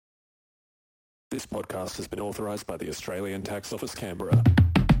This podcast has been authorised by the Australian Tax Office, Canberra.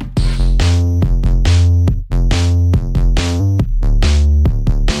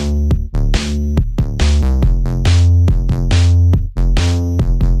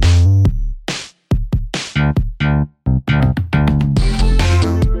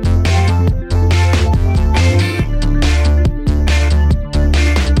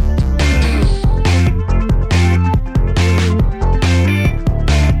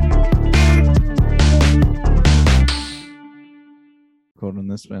 On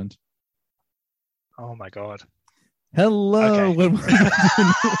this band. Oh my god. Hello. Okay.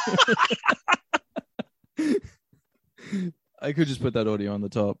 I could just put that audio on the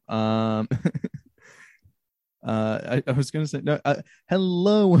top. I was going to say, no,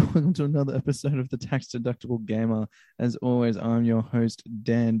 hello and welcome to another episode of the Tax Deductible Gamer. As always, I'm your host,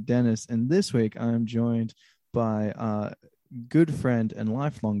 Dan Dennis, and this week I'm joined by good friend and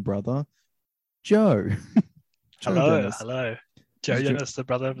lifelong brother, Joe. Hello. Joe Dennis, the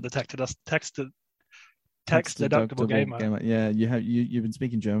brother of the tax deductible gamer. Yeah, you've been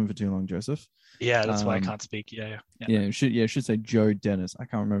speaking German for too long, Joseph. Yeah, that's why I can't speak. Yeah. It should say Joe Dennis. I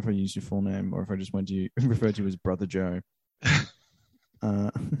can't remember if I used your full name or if I just went to refer to you as Brother Joe.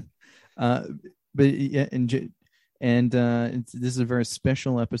 But yeah, this is a very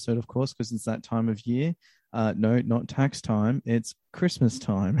special episode, of course, because it's that time of year. No, not tax time. It's Christmas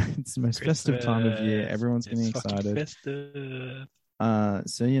time. It's the most festive time of year. Everyone's getting excited. Festive.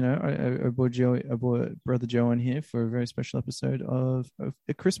 So I brought Brother Joe in here for a very special episode of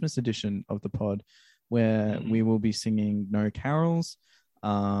a Christmas edition of the pod, where we will be singing no carols,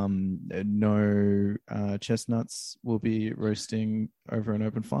 no chestnuts will be roasting over an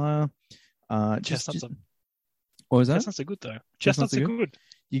open fire. Chestnuts. What was that? Chestnuts are good though. Chestnuts are good.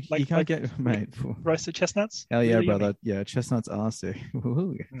 You can't get mate roasted chestnuts. Hell yeah, really brother. Yummy. Yeah, chestnuts are sick.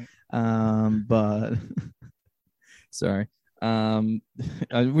 But sorry. I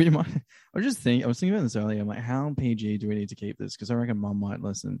was thinking about this earlier. I'm like, how PG do we need to keep this? Because I reckon Mum might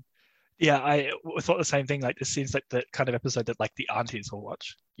listen. Yeah, I thought the same thing. Like, this seems like the kind of episode that like the aunties will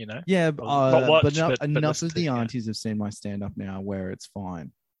watch. Yeah, not watch, but enough of the yeah. aunties have seen my stand up now where it's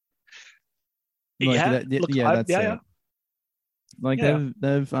fine. Like, they've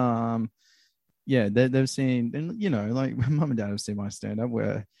seen, and like my mum and dad have seen my stand up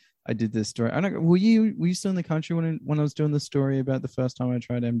where I did this story. I don't. Were you still in the country when I was doing the story about the first time I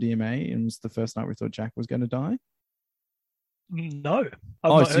tried MDMA and it was the first night we thought Jack was going to die? No.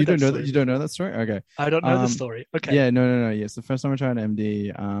 So you don't know that? You don't know that story? Okay. I don't know the story. Okay. Yeah. No. Yes, the first time I tried MD,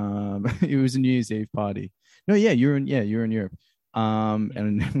 it was a New Year's Eve party. No. Yeah. You were in Europe.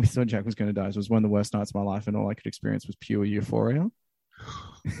 And we thought Jack was going to die. So it was one of the worst nights of my life, and all I could experience was pure euphoria.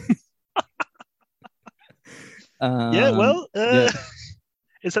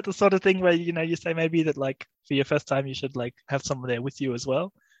 Is that the sort of thing where you say maybe that like for your first time you should like have someone there with you as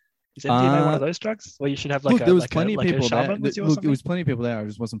well? Is MDMA one of those drugs where you should have like there was plenty of people there. There was plenty of people there. I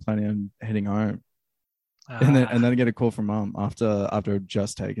just wasn't planning on heading home, and then I get a call from Mum after I'd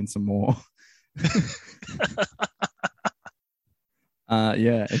just taken some more.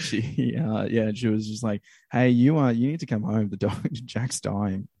 And she was just like, "Hey, you need to come home. The dog Jack's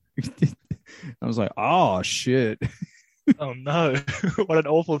dying." I was like, "Oh shit." Oh no! What an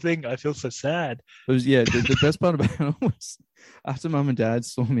awful thing! I feel so sad. It was the best part about it was after Mum and Dad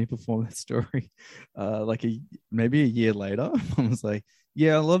saw me perform that story, maybe a year later, Mum was like,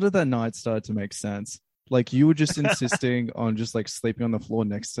 "Yeah, a lot of that night started to make sense. Like you were just insisting on just like sleeping on the floor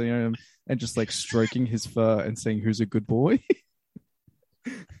next to him and just like stroking his fur and saying who's a good boy."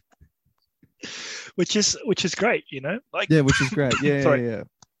 Which is great, Like which is great.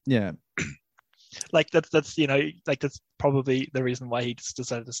 Yeah. Like that's that's probably the reason why he just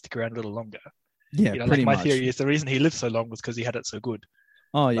decided to stick around a little longer. Yeah, pretty my much. theory is the reason he lived so long was because he had it so good.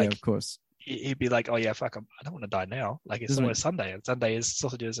 Oh yeah, of course. He'd be like, "Oh yeah, fuck, I don't want to die now." Like it's almost Sunday, and Sunday is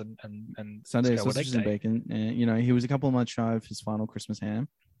sausages and Sunday is sausages and bacon. And he was a couple of months shy of his final Christmas ham.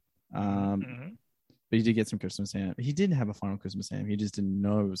 But he did get some Christmas ham. He did have a final Christmas ham. He just didn't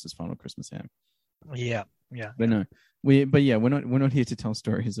know it was his final Christmas ham. Yeah. But no, we're not here to tell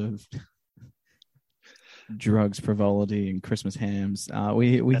stories of drugs, frivolity, and Christmas hams.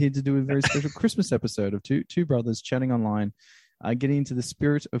 We're here to do a very special Christmas episode of two brothers chatting online, getting into the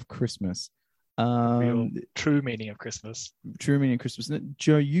spirit of Christmas. Real true meaning of Christmas. True meaning of Christmas.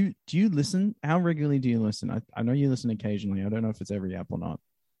 Joe, do you listen? How regularly do you listen? I know you listen occasionally. I don't know if it's every app or not.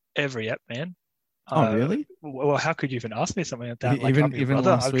 Every app, man. Oh, really? Well, how could you even ask me something like that? Even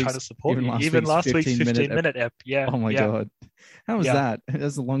last week's, I'm trying to support you. Even last week's 15-minute app. Yeah. Oh my God. How was that?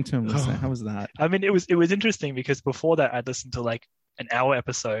 As a long-term listener, how was that? I mean, it was interesting because before that, I'd listened to like an hour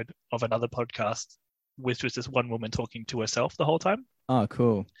episode of another podcast, which was just one woman talking to herself the whole time. Oh,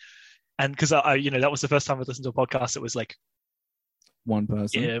 cool. And because I that was the first time I listened to a podcast that was like One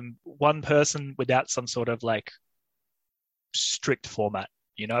person. one person without some sort of like strict format.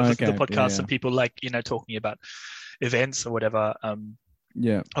 I've listened to podcasts of people like talking about events or whatever.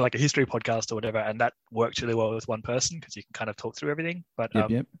 Yeah. Or like a history podcast or whatever, and that worked really well with one person because you can kind of talk through everything. But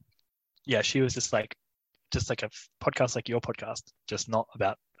Yep. yeah, she was just like a podcast like your podcast, just not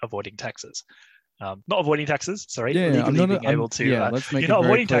about avoiding taxes. Not avoiding taxes, sorry. Yeah, legally being able to. let's make you're not it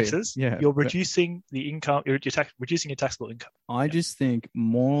very avoiding clear. taxes. Yeah, you're reducing the income. You're reducing your taxable income. I just think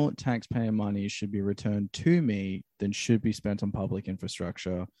more taxpayer money should be returned to me than should be spent on public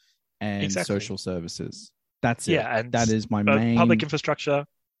infrastructure and social services. That's it. Yeah, and that is my main public infrastructure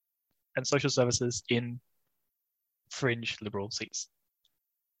and social services in fringe liberal seats.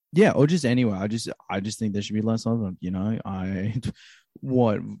 Yeah, or just anywhere. I just think there should be less of them.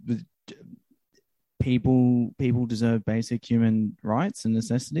 People deserve basic human rights and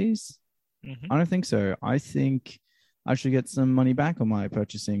necessities. Mm-hmm. I don't think so. I think I should get some money back on my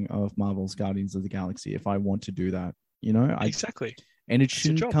purchasing of Marvel's Guardians of the Galaxy if I want to do that. Exactly. And it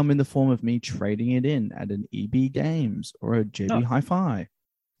shouldn't come in the form of me trading it in at an EB Games or a JB Hi-Fi.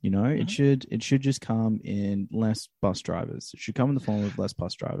 Mm-hmm. It should just come in less bus drivers. It should come in the form of less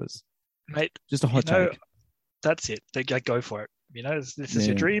bus drivers. Mate, just a hot take. That's it. Go for it. This is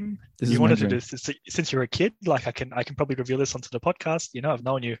your dream. You wanted to do this since you're a kid. Like I can probably reveal this onto the podcast. I've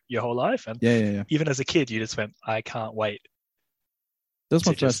known you your whole life, and even as a kid, you just went, "I can't wait." Those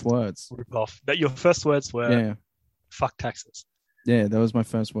were my first words. Rip off. That your first words were, "Fuck taxes." Yeah, that was my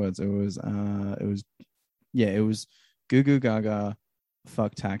first words. It was goo goo gaga,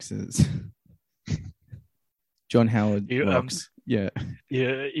 fuck taxes. John Howard rocks. The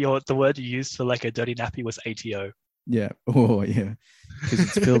word you used for like a dirty nappy was ATO. Yeah. Oh, yeah. Because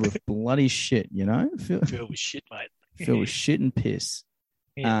it's filled with bloody shit, Filled with shit, mate. Filled with shit and piss.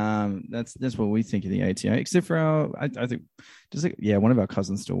 Yeah. That's what we think of the ATO, except for I think one of our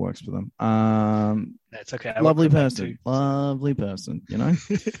cousins still works for them. That's okay. Lovely person.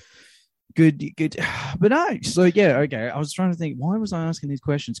 Good. But no, so okay. I was trying to think, why was I asking these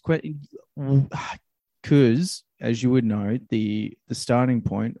questions? Because, as you would know, the starting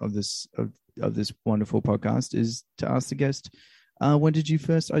point of this wonderful podcast is to ask the guest, when did you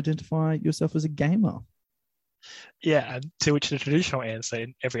first identify yourself as a gamer? Yeah, and to which the traditional answer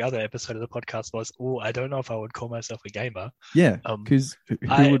in every other episode of the podcast was, "Oh, I don't know if I would call myself a gamer." Yeah, because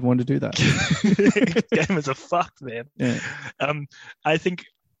who would want to do that? Gamers are fucked, man. Yeah. I think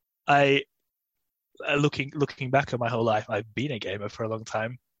looking back at my whole life, I've been a gamer for a long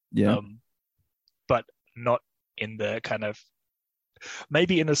time. Yeah. But not in the kind of,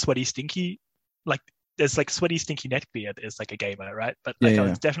 maybe in the sweaty, stinky, like there's like sweaty, stinky neckbeard is like a gamer, right? But I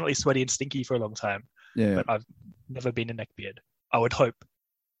was definitely sweaty and stinky for a long time. Yeah. But I've never been a neckbeard. I would hope.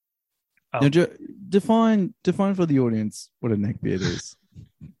 Now, define for the audience what a neckbeard is.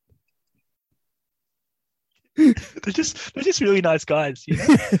 They're just really nice guys,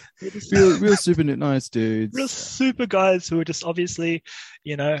 real super nice dudes. Real super guys who are just obviously,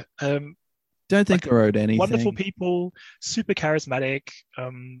 don't think they're owed anything. Wonderful people, super charismatic.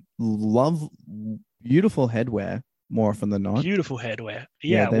 Love beautiful headwear more often than not. Beautiful headwear.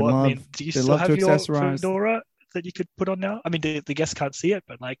 Yeah, do you still have your fedora that you could put on now? I mean, the guests can't see it,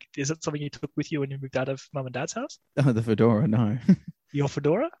 but like, is it something you took with you when you moved out of mum and dad's house? Oh, the fedora, no. Your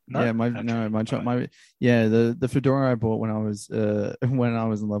fedora? No. Yeah, the fedora I bought when I was not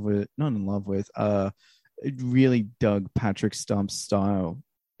in love with, it really dug Patrick Stump's style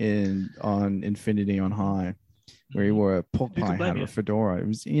on Infinity on High, where he wore a pork pie hat or a fedora. It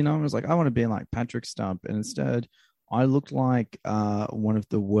was, I was like, I want to be like Patrick Stump, and instead I looked like one of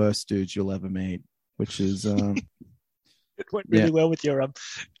the worst dudes you'll ever meet, which is it went really well with your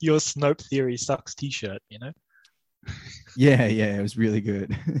Snope Theory sucks t-shirt, Yeah, it was really good.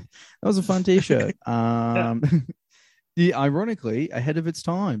 That was a fun t-shirt. Ironically ahead of its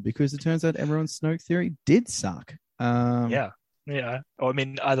time, because it turns out everyone's Snoke Theory did suck. Yeah. Or, I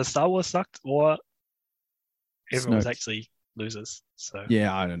mean, either Star Wars sucked or everyone was actually losers. So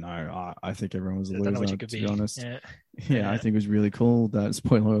yeah, I don't know. I think everyone was a loser, to be honest. Yeah, I think it was really cool that,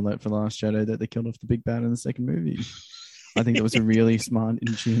 spoiler alert for The Last Jedi, that they killed off the big bad in the second movie. I think that was a really smart,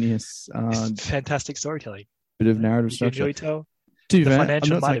 ingenious, fantastic storytelling. Bit of narrative structure. The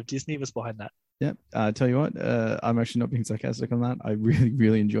financial might of Disney was behind that. Yep. Tell you what, I'm actually not being sarcastic on that. I really,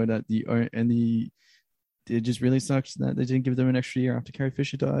 really enjoyed that. It just really sucks that they didn't give them an extra year after Carrie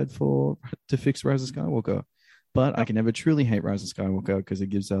Fisher died to fix Rise of Skywalker. But I can never truly hate Rise of Skywalker because it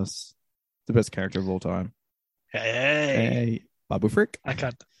gives us the best character of all time. Hey. Babu Frick. I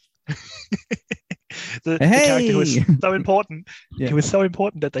can't. The character was so important. Yeah. He was so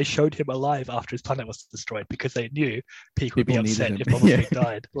important that they showed him alive after his planet was destroyed because they knew people would be People needed upset him. if Babu Yeah. Frick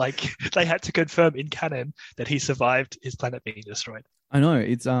died. Like they had to confirm in canon that he survived his planet being destroyed. I know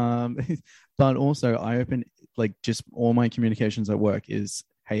it's but also I open like just all my communications at work is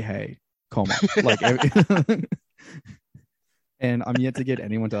hey, comma like and I'm yet to get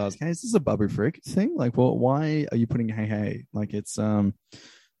anyone to ask, hey, is this a Babu Frick thing? Like, well, why are you putting hey? Like it's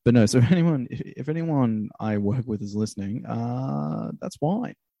but no, so if anyone I work with is listening, that's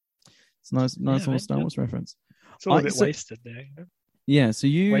why. It's nice little Star Wars reference. It's all a bit wasted there. You know? Yeah, so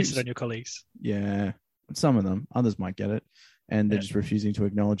you wasted on your colleagues. Yeah, some of them, others might get it, and they're just refusing to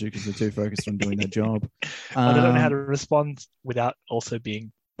acknowledge it because they're too focused on doing their job. I don't know how to respond without also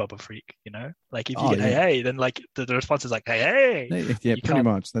being Babu Frick. You know, like if you get hey, then like the response is like hey. Yeah, pretty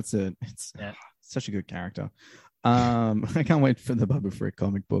much. That's it. It's such a good character. I can't wait for the Babu Frick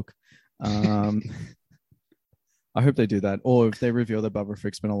comic book. I hope they do that, or if they reveal that Babu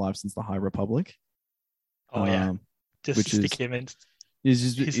Frick's been alive since the High Republic. Oh yeah, just stick him in.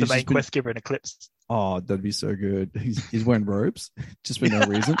 He's the main quest giver in Eclipse. Oh, that'd be so good. He's wearing robes just for no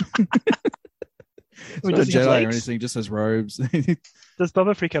reason. It's not a Jedi or anything, just has robes. Does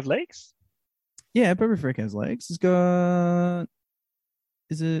Babu Frick have legs? Yeah, Babu Frick has legs. He's got.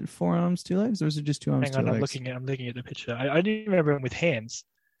 Is it 4 arms, 2 legs, or is it just 2 arms, Hang on, 2 legs? I'm looking at the picture. I only remember him with hands.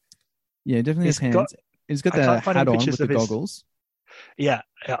 Yeah, definitely has hands. He's got the hat on with the goggles. Yeah.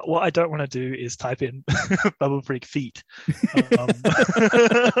 What I don't want to do is type in Babu Frick feet. And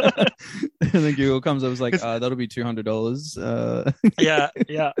then Google comes up, it's like, that'll be $200.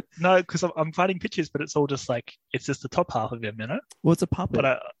 Yeah. No, because I'm finding pictures, but it's all just like, it's just the top half of him, you know? Well, it's a puppet.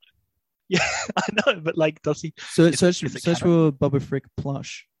 But yeah, I know, but like, does he? So search for Babu Frick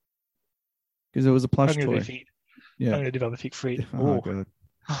plush. Because it was a plush I'm toy. Do feet. Yeah. I'm going to do Babu Frick feet. Oh, God.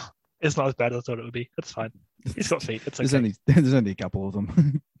 It's not as bad as I thought it would be. That's fine. He's got feet. It's okay. There's only a couple of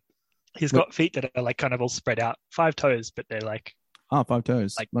them. He's got feet that are like kind of all spread out. 5 toes, but they're like... 5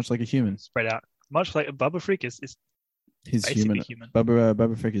 toes. Like, much like a human. Spread out. Much like Babu Frick is He's human.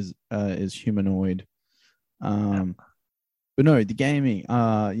 Babu Frick is humanoid. But no, the gaming.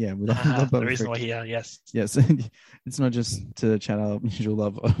 We love the reason why yes. It's not just to chat up usual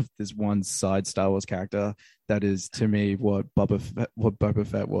love of this one side Star Wars character. That is to me what Boba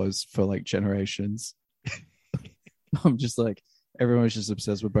Fett was for like generations. I'm just like everyone's just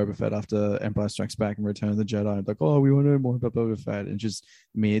obsessed with Boba Fett after Empire Strikes Back and Return of the Jedi. I'm like, oh, we want to know more about Boba Fett, and just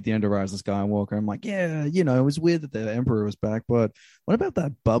me at the end of Rise of Skywalker. I'm like, yeah, it was weird that the Emperor was back, but what about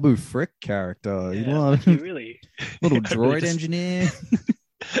that Babu Frick character? Really little droid engineer.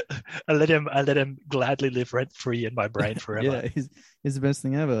 I let him gladly live rent free in my brain forever. Yeah, he's the best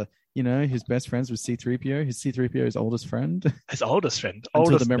thing ever. His best friends was C-3PO. His C-3PO's oldest friend. His oldest friend.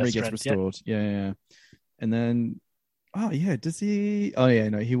 Until the memory gets restored. Yeah. And then, does he? Oh, yeah,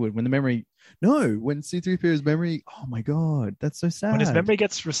 no, he would. When C-3PO's memory, oh my God, that's so sad. When his memory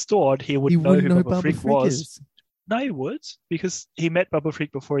gets restored, he would know who Babu Frick was. No, he would, because he met Babu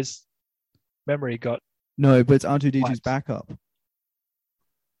Frick before his memory got... No, but it's R2-D2's backup.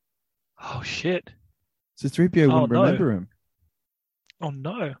 Oh, shit. So 3PO wouldn't remember him. Oh,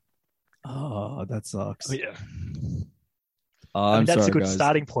 no. Oh, that sucks. Oh, yeah. I'm that's sorry, a good guys.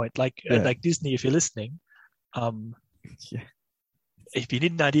 starting point. Like Disney, if you're listening, if you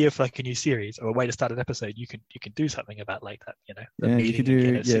need an idea for like a new series or a way to start an episode, you can do something about like that. You could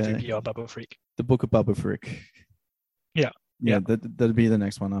do C-3PO Babu Frick. The Book of Babu Frick. Yeah. That'd be the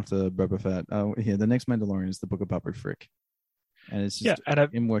next one after Boba Fett. The next Mandalorian is the Book of Babu Frick, and it's just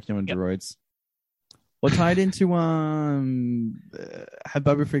him working on droids. Well, tied into have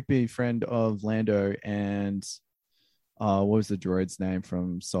Babu Frick be a friend of Lando and what was the droid's name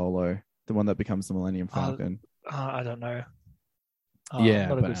from Solo? The one that becomes the Millennium Falcon. I don't know. I'm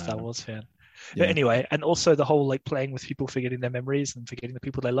not a good Star Wars fan. Yeah. But anyway, and also the whole like playing with people, forgetting their memories and forgetting the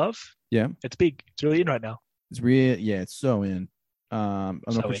people they love. Yeah, it's big. It's really in right now. It's real. Yeah, it's so in. I'm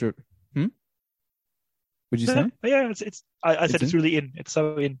not quite sure. Would you say? Yeah, I said it's really in. It's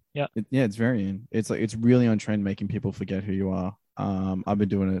so in. Yeah. It's very in. It's like it's really on trend, making people forget who you are. I've been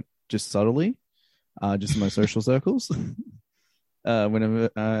doing it just subtly, just in my social circles. Whenever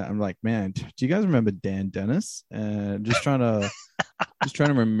I'm like, man, do you guys remember Dan Dennis? Just trying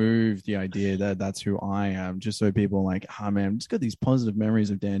to remove the idea that that's who I am, just so people are like, man, I've just got these positive memories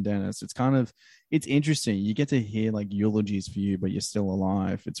of Dan Dennis. It's interesting. You get to hear like eulogies for you, but you're still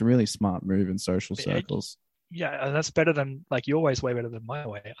alive. It's a really smart move in social circles. Yeah, and that's better than like your way's way better than my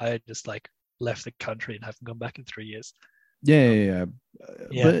way. I just like left the country and haven't gone back in 3 years. Yeah.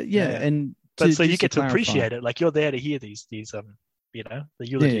 And But so you get to appreciate it. Like you're there to hear these you know, the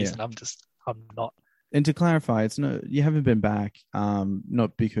eulogies, and I'm not. And to clarify, it's no, you haven't been back,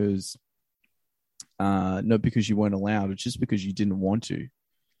 not because you weren't allowed. It's just because you didn't want to.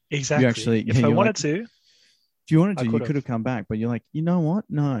 Exactly. You actually, if I wanted to, if you wanted to, you could have come back. But you're like, you know what?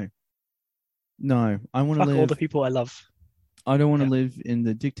 No, I want to live. All the people I love. I don't want to live in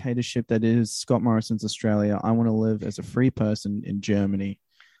the dictatorship that is Scott Morrison's Australia. I want to live as a free person in Germany.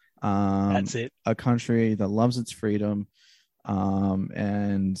 That's it. A country that loves its freedom,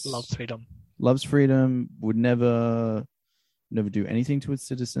 and loves freedom, would never do anything to its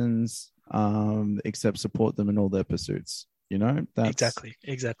citizens, except support them in all their pursuits. You know, that's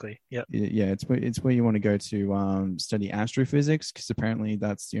exactly. Yeah. It's where you want to go to study astrophysics, because apparently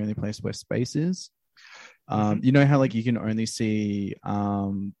that's the only place where space is. You know how like you can only see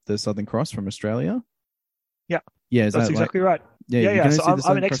the Southern Cross from Australia? Yeah, that's exactly right. Yeah. So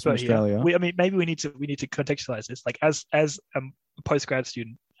I'm an expert here. Maybe we need to contextualize this. Like as a postgrad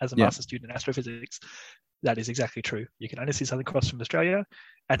student, as a master's student in astrophysics, that is exactly true. You can only see Southern Cross from Australia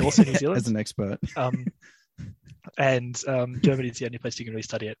and also New Zealand. As an expert. And Germany is the only place you can really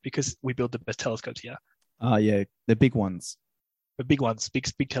study it, because we build the best telescopes here. Yeah, the big ones. The big ones,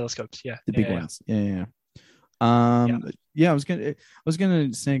 big telescopes. Yeah, the big ones. Yeah. I was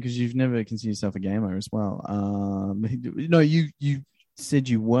gonna say, because you've never considered yourself a gamer as well. No, you said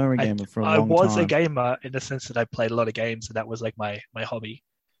you were a gamer for a long time. I was a gamer in the sense that I played a lot of games, and that was like my hobby.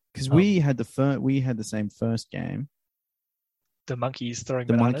 Because we had the same first game. The monkeys throwing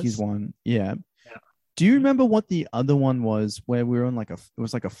the bananas. Monkeys one. Yeah. Do you remember what the other one was, where we were on it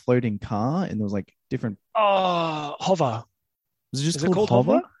was like a floating car and there was like different... Hover. Was it just called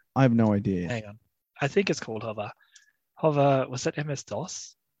Hover? I have no idea. Hang on. I think it's called Hover. Hover, was that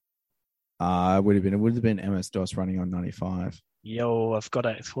MS-DOS? It would have been MS-DOS running on 95. Yo, I've got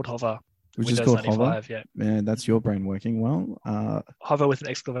it. It's called Hover. Which Windows is called 95, Hover? Yeah. Man, that's your brain working well. Hover with an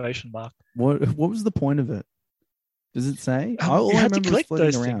exclamation mark. What was the point of it? Does it say? You had to collect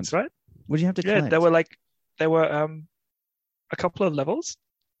those things, right? What do you have to collect? Yeah, there were a couple of levels.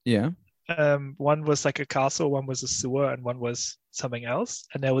 Yeah. One was like a castle, one was a sewer, and one was something else.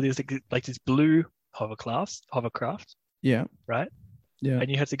 And there were these like this blue hovercraft. Yeah. Right? Yeah.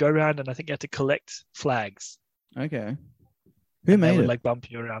 And you had to go around, and I think you had to collect flags. Okay. Who made it? They would like bump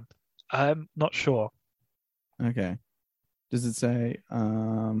you around. I'm not sure. Okay. Does it say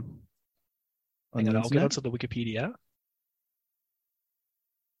Hang on, I'll get onto the Wikipedia.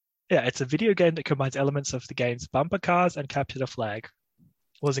 Yeah, it's a video game that combines elements of the game's bumper cars and capture the flag.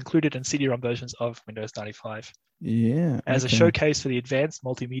 Was included in CD-ROM versions of Windows 95. Yeah. As a showcase for the advanced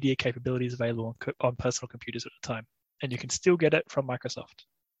multimedia capabilities available on personal computers at the time. And you can still get it from Microsoft.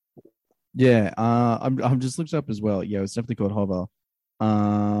 Yeah, I'm just looked up as well. Yeah, it's definitely called Hover.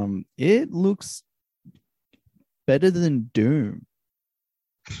 It looks better than Doom.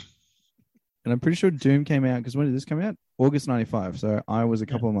 And I'm pretty sure Doom came out, because when did this come out? August 95. So I was a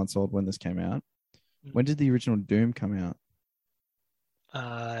couple of months old when this came out. When did the original Doom come out?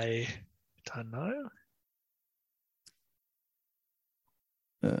 I don't know.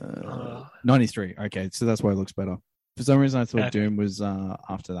 93. Okay, so that's why it looks better. For some reason, I thought Doom was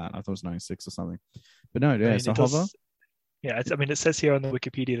after that. I thought it was 96 or something. But no, yeah, so Hover. Yeah, it says here on the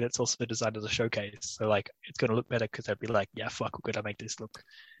Wikipedia that it's also designed as a showcase. So, like, it's going to look better because they'd be like, yeah, fuck, we're going to make this look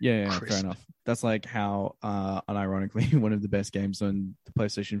crisp. Fair enough. That's like how, unironically, one of the best games on the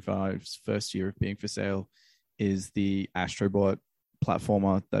PlayStation 5's first year of being for sale is the Astrobot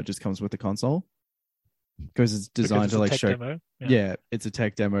platformer that just comes with the console. Because it's designed to like show... Demo. Yeah, it's a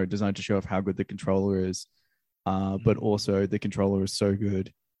tech demo designed to show off how good the controller is. But also the controller is so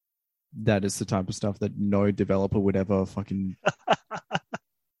good that it's the type of stuff that no developer would ever fucking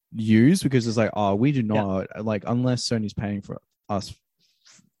use, because it's like, we do not like, unless Sony's paying us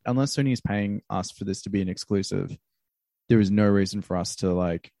for this to be an exclusive, there is no reason for us to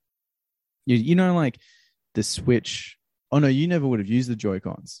like, you know, like the Switch. Oh no, you never would have used the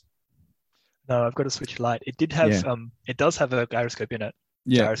Joy-Cons. No, I've got a Switch Lite. It did have it does have a gyroscope in it.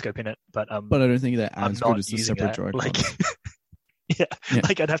 But I don't think they're as good as the separate Joy-Cons.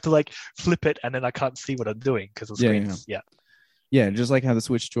 Like I'd have to like flip it, and then I can't see what I'm doing because the screen's just like how the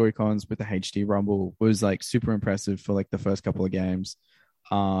Switch Joy-Cons with the HD rumble was like super impressive for like the first couple of games.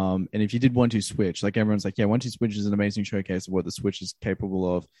 And if you did 1-2 Switch, like everyone's like, 1-2 Switch is an amazing showcase of what the Switch is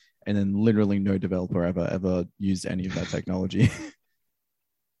capable of, and then literally no developer ever used any of that technology.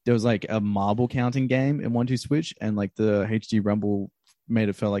 There was like a marble counting game in 1-2 Switch, and like the HD rumble made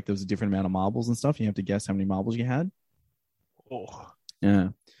it feel like there was a different amount of marbles and stuff. You have to guess how many marbles you had. Oh.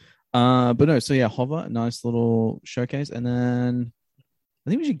 Yeah. But no, so yeah, Hover, nice little showcase. And then I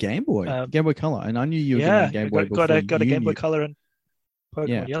think it was your Game Boy, Game Boy Color, and I knew you were yeah, getting a Game Boy before got a you Game Boy knew. Color and Pokemon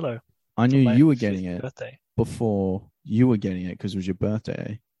Yeah. Yellow. I for knew my you were 5th getting it birthday. before you were getting it because it was your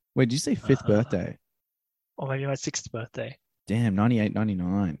birthday. Wait, did you say 5th birthday? Or maybe my 6th birthday. Damn, 98,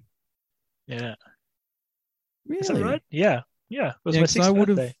 99. Yeah. Really? Is that right? Yeah. Yeah. It was Yeah, my 'cause 6th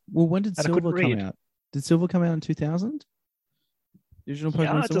birthday. Well, when did And I couldn't Silver come read. out? Did Silver come out in 2000? Original Pokemon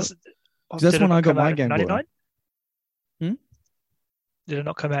Yeah, it Silver? does. 'Cause that's Did it when I not got come my out in Game Boy. 99? Hmm? Did it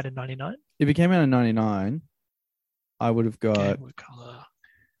not come out in 99? If it came out in 99, I would have got... Game Boy Color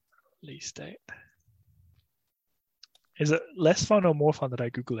release date. Is it less fun or more fun that I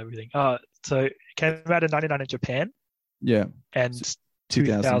Google everything? So it came out in 99 in Japan Yeah, and 2000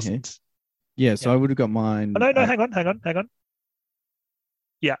 here. 2000. Yeah, so Yeah. I would have got mine... Oh, no, hang on.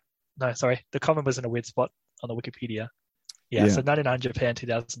 Yeah, no, sorry. The comment was in a weird spot on the Wikipedia. Yeah, Yeah. so 99 Japan,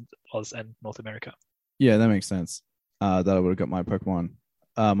 2000 Oz and North America. Yeah, that makes sense. That I would have got my Pokemon,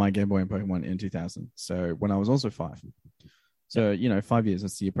 my Game Boy and Pokemon in 2000. So when I was also 5. So, 5 years,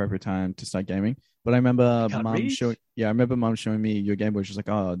 that's the appropriate time to start gaming. But I remember mum showing me your Game Boy. She's like,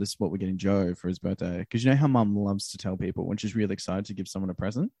 oh, this is what we're getting Joe for his birthday. Because you know how mum loves to tell people when she's really excited to give someone a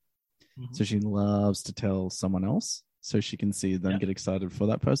present. Mhm. So she loves to tell someone else so she can see them get excited for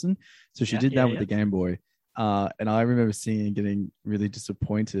that person. So she did that with the Game Boy. And I remember seeing and getting really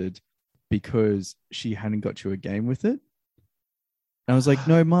disappointed because she hadn't got you a game with it. And I was like,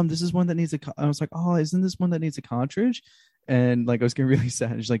 no, mum, this is one that needs I was like, oh, isn't this one that needs a cartridge? And like, I was getting really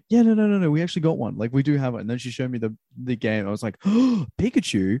sad. And she's like, yeah, no, we actually got one. Like, we do have it. And then she showed me the game. I was like, oh,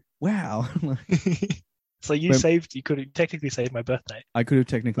 Pikachu. Wow. So you could have technically saved my birthday. I could have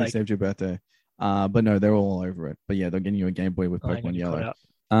technically saved your birthday. But no, they're all over it. But yeah, they're getting you a Game Boy with Pokemon Yellow.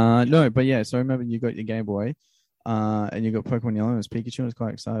 No, but yeah, so I remember you got your Game Boy, and you got Pokemon Yellow, and it was Pikachu. I was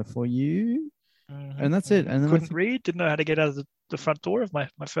quite excited for you. Mm-hmm. And that's it. And then couldn't read, didn't know how to get out of the front door of my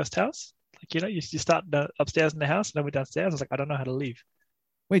first house. Like, you start upstairs in the house, and then we're downstairs. I was like, I don't know how to leave.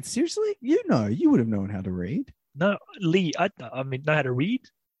 Wait, seriously? You would have known how to read. No, I mean, know how to read.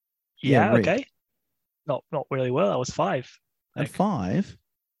 Yeah, read. Okay. Not really well. I was 5. At 5?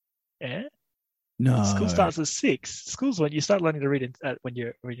 Yeah. No. School starts at 6. School's when you start learning to read when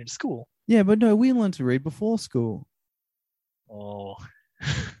you're in school. Yeah, but no, we learned to read before school. Oh.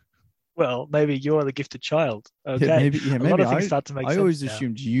 Well, maybe you're the gifted child. Okay. Yeah, maybe a lot of things start to make sense. I always now.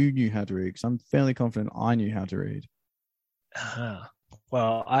 assumed you knew how to read because I'm fairly confident I knew how to read.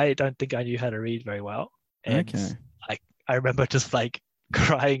 Well, I don't think I knew how to read very well. And okay. I remember just like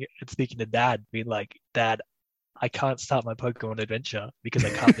crying and speaking to Dad, being like, Dad, I can't start my Pokemon adventure because I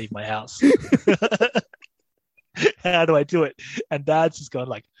can't leave my house. How do I do it? And Dad's just gone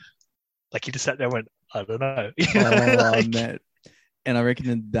like he just sat there and went, I don't know. Man. And I reckon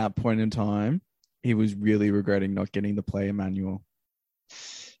at that point in time, he was really regretting not getting the player manual.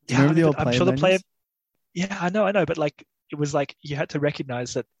 Do you remember the old player manuals? The player. Yeah, I know, but like it was like you had to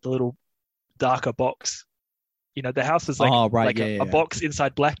recognize that the little darker box. The house was like a box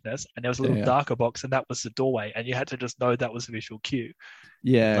inside blackness, and there was a little darker box, and that was the doorway, and you had to just know that was a visual cue.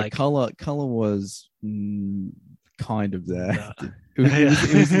 Yeah, color was kind of there. No.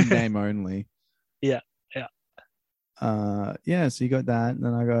 It was in game only. Yeah. Yeah. So you got that, and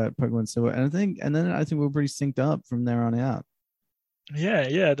then I got Pokemon Silver, and then I think we were pretty synced up from there on out.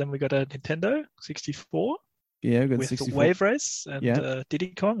 Yeah. Then we got a Nintendo 64. Yeah, we got with 64. Wave Race and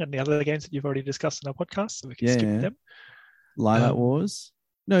Diddy Kong and the other games that you've already discussed in our podcast, so we can skip them. Lilac Wars.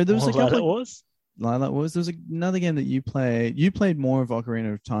 No, there was a couple. Lilac Wars. Lilac Wars. There was another game that you played. You played more of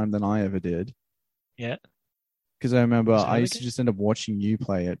Ocarina of Time than I ever did. Yeah. Because I remember I used to just end up watching you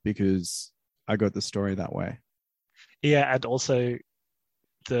play it because I got the story that way. Yeah, and also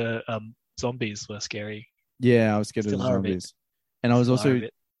the zombies were scary. Yeah, I was scared of the zombies. And I was also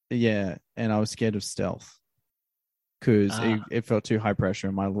and I was scared of stealth. Because it felt too high pressure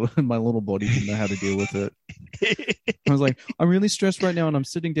and my little body didn't know how to deal with it. I was like, I'm really stressed right now and I'm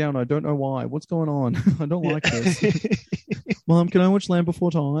sitting down. I don't know why. What's going on? I don't like this. Mom, can I watch Land Before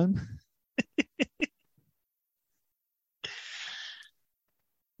Time?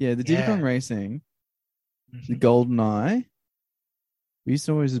 Yeah, the Diddy Kong Racing, the GoldenEye. We used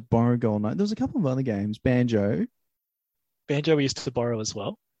to always borrow GoldenEye. There was a couple of other games. Banjo we used to borrow as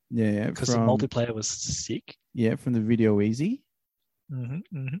well. Yeah, because the multiplayer was sick. Yeah, from the Video Easy.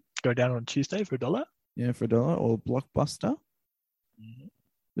 Go down on Tuesday for $1. Yeah, for $1 or Blockbuster.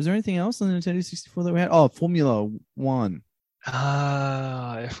 Was there anything else on the Nintendo 64 that we had? Oh, Formula 1.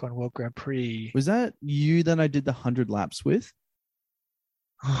 F1 World Grand Prix. Was that you that I did the 100 laps with?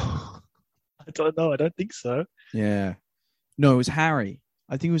 I don't know. I don't think so. Yeah. No, it was Harry.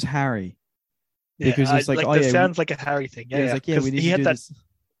 I think it was Harry. because it's like, like oh that yeah, sounds like a Harry thing. Yeah, it's like, yeah, 'Cause we need he to had do that. this.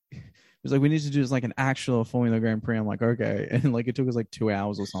 It was like, we need to do this like an actual Formula Grand Prix. I'm like, okay, and like it took us like 2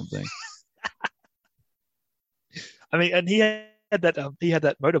 hours or something. I mean, and he had that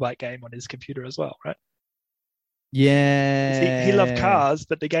motorbike game on his computer as well, right? 'Cause Yeah, he loved cars,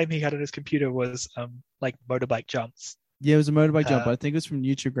 but the game he had on his computer was like motorbike jumps. Yeah, it was a motorbike jump. Uh, I think it was from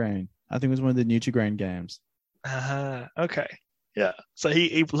Nutrigrain. I think it was one of the Nutrigrain games. Okay. Yeah. So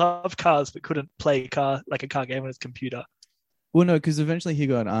he loved cars but couldn't play a car game on his computer. Well, no, because eventually he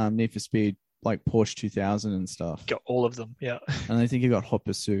got Need for Speed, like Porsche 2000 and stuff. Got all of them. Yeah. And I think he got Hot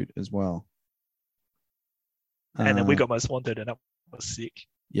Pursuit as well. And then we got Most Wanted, and that was sick.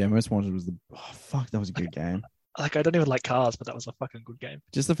 Yeah, Most Wanted was that was a good game. Like, I don't even like cars, but that was a fucking good game.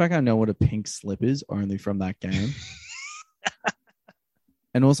 Just the fact I know what a pink slip is only from that game.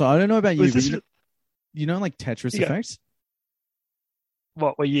 And also, I don't know about you, but you know, like Tetris Effect?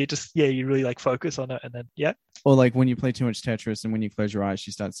 What, where you just, you really like focus on it and then, Or like when you play too much Tetris and when you close your eyes,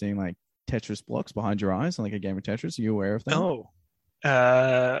 you start seeing like Tetris blocks behind your eyes, like a game of Tetris. Are you aware of that? Oh.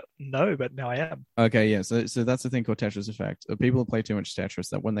 No, but now I am. Okay, yeah. So that's the thing called Tetris Effect. People who play too much Tetris,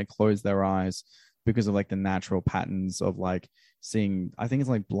 that when they close their eyes, because of like the natural patterns of like seeing, I think it's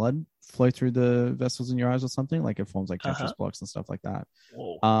like blood flow through the vessels in your eyes or something, like it forms like Tetris blocks and stuff like that.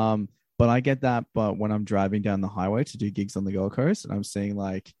 Whoa. But I get that. But when I'm driving down the highway to do gigs on the Gold Coast and I'm seeing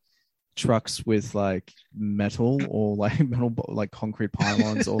like trucks with like metal or like like concrete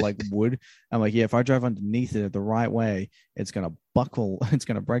pylons or like wood, I'm like, yeah, if I drive underneath it the right way, it's gonna buckle, it's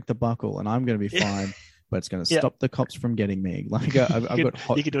gonna break the buckle, and I'm gonna be fine. But it's gonna stop the cops from getting me. Like I've got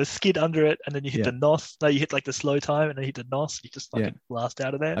hot. You can do a skid under it, and then you hit the NOS. No, you hit like the slow time, and then you hit the NOS. You just fucking blast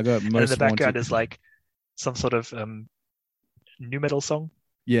out of there. I got and in the background is like some sort of new metal song.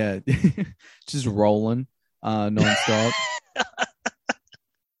 Yeah, just rolling nonstop.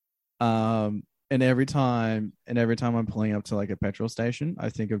 And every time I'm pulling up to like a petrol station, I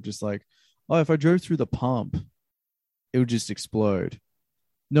think of just like, oh, if I drove through the pump, it would just explode.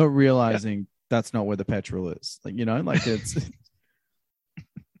 Not realizing that's not where the petrol is. Like, you know, like it's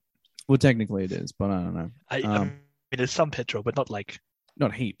well, technically it is, but I don't know. I mean, there's some petrol, but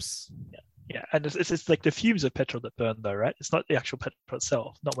not heaps. Yeah, and it's like the fumes of petrol that burn, though, right? It's not the actual petrol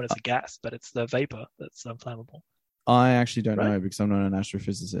itself, not when it's a gas, but it's the vapor that's flammable. I actually don't know because I'm not an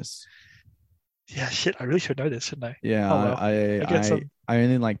astrophysicist. Yeah, shit, I really should know this, shouldn't I? Yeah, I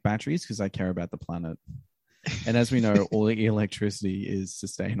only like batteries because I care about the planet. And as we know, all electricity is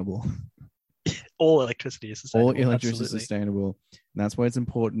sustainable. All electricity is sustainable. All electricity is sustainable. And that's why it's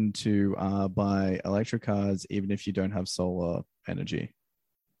important to buy electric cars, even if you don't have solar energy.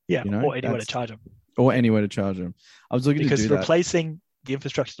 Yeah, you know, or anywhere to charge them. Or anywhere to charge them. I was looking to do that. Because replacing the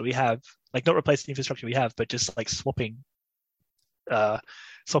infrastructure that we have, like not replacing the infrastructure we have, but just like swapping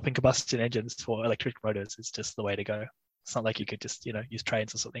combustion engines for electric motors is just the way to go. It's not like you could just, use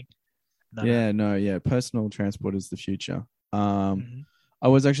trains or something. No. Personal transport is the future. I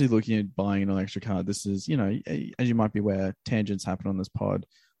was actually looking at buying an electric car. This is, as you might be aware, tangents happen on this pod.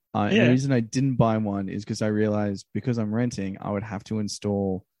 And the reason I didn't buy one is because I realized because I'm renting, I would have to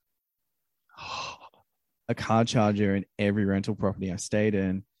install a car charger in every rental property I stayed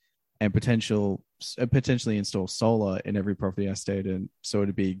in, and potentially install solar in every property I stayed in, so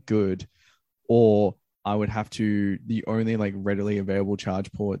it'd be good. Or I would have to, the only like readily available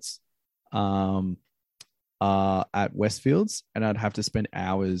charge ports at Westfields, and I'd have to spend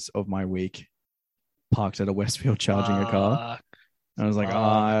hours of my week parked at a Westfield charging a car. And I was like,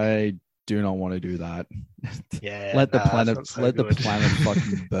 I do not want to do that. Yeah, let the planet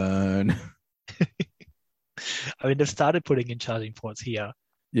fucking burn. I mean, they've started putting in charging ports here.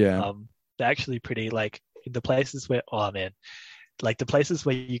 Yeah. They're actually pretty, like, in the places where, like the places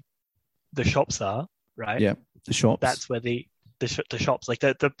where the shops are, right? Yeah, the shops. That's where the shops, like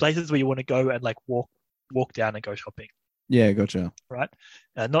the places where you want to go and like walk down and go shopping. Yeah, gotcha. Right,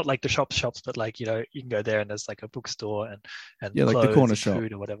 not like the shops, but like you can go there and there's like a bookstore and like the corner shop,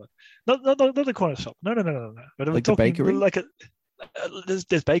 food or whatever. Not the corner shop. No. But like the bakery. Like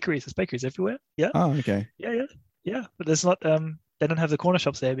there's bakeries. There's bakeries everywhere. Yeah. Oh, okay. Yeah. But there's not. They don't have the corner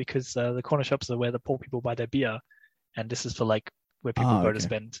shops there because the corner shops are where the poor people buy their beer, and this is for like where people go to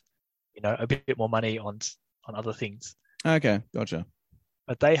spend, a bit more money on other things. Okay, gotcha.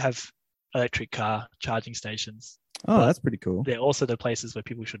 But they have electric car charging stations. Oh, that's pretty cool. They're also the places where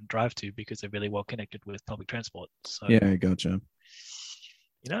people shouldn't drive to because they're really well connected with public transport. So yeah, gotcha.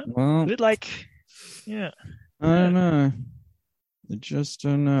 A bit like, I don't know. I just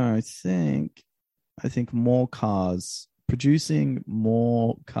don't know. I think more cars, producing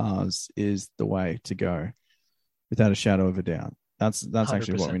more cars is the way to go, without a shadow of a doubt. That's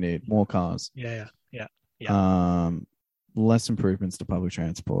actually what we need. More cars. Yeah. Less improvements to public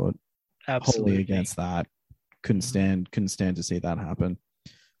transport. Absolutely. Wholly against that. Couldn't stand to see that happen.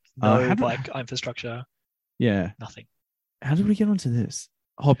 No bike infrastructure. Yeah. Nothing. How did we get onto this?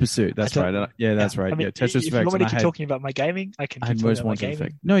 Hot Pursuit. That's right. Yeah, that's right. I mean, Tetris if you want me to Effect. keep talking about my gaming, I can I keep had talking Most about my Wanted gaming.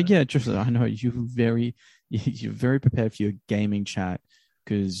 Effect. No, yeah, just I know you're very prepared for your gaming chat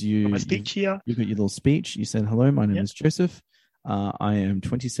because My speech here. You got your little speech. You said, "Hello, my name is Joseph. I am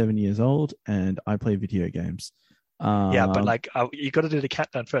 27 years old and I play video games." Yeah, but like you got to do the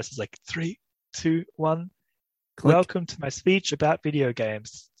countdown first. It's like 3, 2, 1. Click. Welcome to my speech about video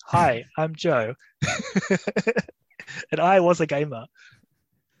games. Hi, I'm Joe, and I was a gamer,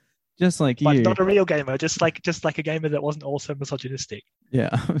 just like but you. not a real gamer. Just like a gamer that wasn't also misogynistic. Yeah,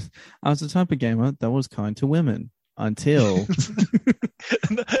 I was the type of gamer that was kind to women until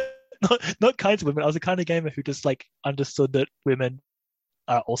not kind to women. I was the kind of gamer who just like understood that women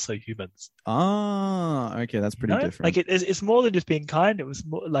are also humans. Ah, okay, that's pretty different. Like it's more than just being kind. It was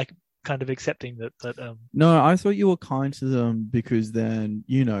more like kind of accepting that. No, I thought you were kind to them because then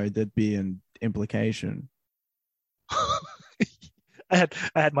there'd be an implication. I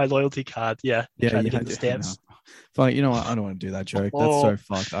had my loyalty card. Yeah, you had the stamps. Fuck, you know what? I don't want to do that joke. That's so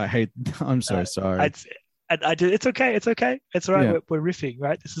fucked. I'm so sorry. It's okay. It's okay. It's all right. Yeah. We're riffing,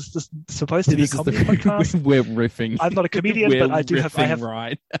 right? This is supposed to be a comedy podcast. We're riffing. I'm not a comedian, but I do have.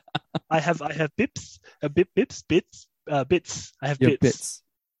 Right. I have bips. Bits. I have bits.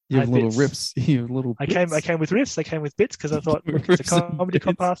 You have little rips. You have little. Bits. I came with riffs. I came with bits because I thought it's a comedy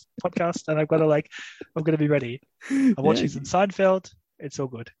podcast, and I'm gonna be ready. I'm watching some Seinfeld. It's all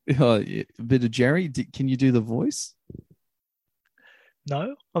good. A bit of Jerry. Can you do the voice?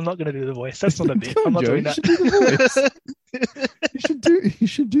 No, I'm not going to do the voice. That's not a bit. I'm not Joe, doing that. You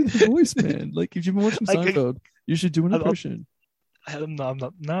should do the voice, man. Like if you've been watching Seinfeld, you should do an impression. I'm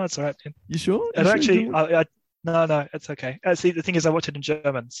not. No, it's all right, man. You sure? And actually, no, it's okay. See, the thing is, I watch it in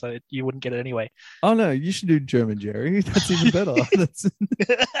German, so you wouldn't get it anyway. Oh no, you should do German, Jerry. That's even better.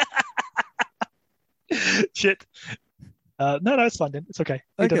 Shit. No, it's fine then. It's okay.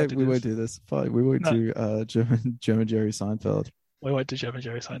 We won't do this. Fine. We won't do German Jerry Seinfeld. We went to German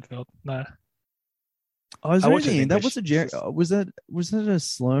Jerry Seinfeld. No. I was reading that was a Jerry. Was that a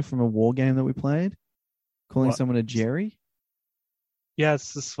slur from a war game that we played? Calling someone a Jerry? Yeah,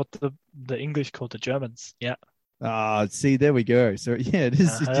 it's just what the English called the Germans. Yeah. See, there we go. So yeah, it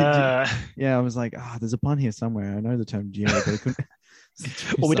is. Yeah, I was like, there's a pun here somewhere. I know the term Jerry, but I couldn't.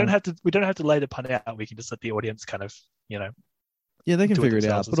 Well, we don't have to lay the pun out. We can just let the audience kind of, Yeah, they can figure it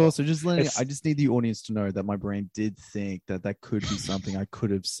out. But well. also, I just need the audience to know that my brain did think that could be something I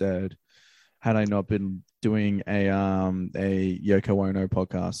could have said had I not been doing a Yoko Ono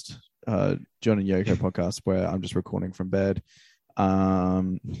podcast, John and Yoko podcast, where I'm just recording from bed,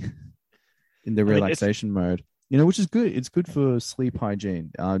 in the relaxation mode. Which is good. It's good for sleep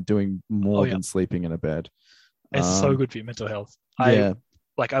hygiene. Doing more than sleeping in a bed. It's so good for your mental health.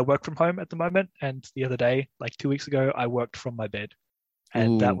 I work from home at the moment, and the other day, like 2 weeks ago, I worked from my bed,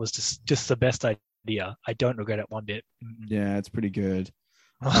 and that was just the best idea. I don't regret it one bit. Yeah, it's pretty good.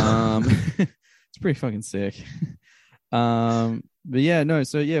 It's pretty fucking sick. But yeah, no.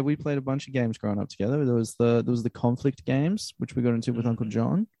 So yeah, we played a bunch of games growing up together. There was the conflict games, which we got into with Uncle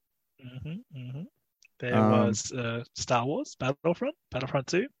John. There was Star Wars, Battlefront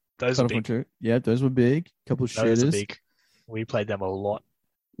 2. Those were big. Yeah, those were big. Couple of shooters. Those were big. We played them a lot.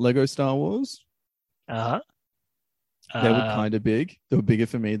 Lego Star Wars. They were kind of big. They were bigger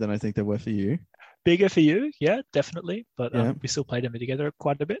for me than I think they were for you. Bigger for you, yeah, definitely. But we still played them together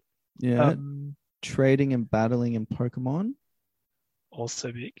quite a bit. Yeah. Trading and battling in Pokemon.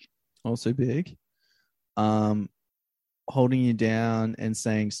 Also big. Holding you down and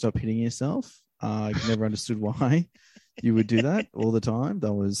saying stop hitting yourself. I never understood why you would do that all the time.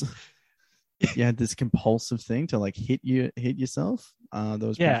 That was you had this compulsive thing to like hit yourself. That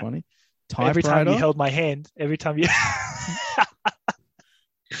was pretty funny. Every time you held my hand, every time you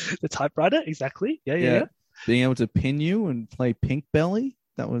the typewriter, exactly. Yeah. Being able to pin you and play Pink Belly.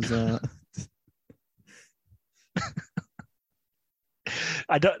 That was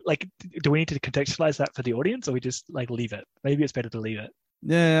I don't like. Do we need to contextualize that for the audience, or we just like leave it? Maybe it's better to leave it.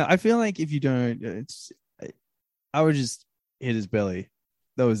 Yeah, I feel like if you don't, I would just hit his belly.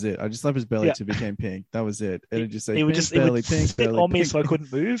 That was it. I just left his belly to became pink. That was it. And it just say, it would sit on me so I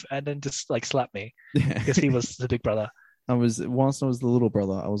couldn't move, and then just like slap me because he was the big brother. Whilst I was the little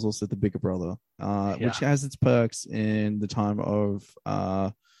brother, I was also the bigger brother, which has its perks in the time of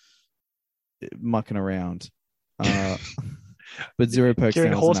mucking around. But zero perks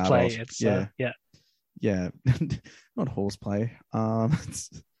during now horseplay. as an adult. yeah, not horseplay.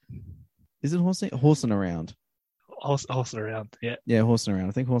 Is it horsing around? Horsing around, yeah. Yeah, horsing around.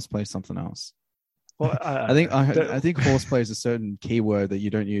 I think horseplay is something else. Well, I think horseplay is a certain keyword that you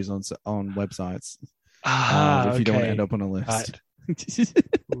don't use on websites. If you don't want to end up on a list.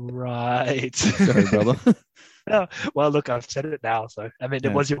 Right. Sorry, brother. No, well, look, I've said it now. So, I mean,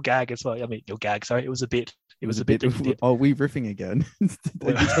 it was your gag as well. I mean, your gag. Sorry, it was a bit. It was a bit. Oh, we riffing again? Are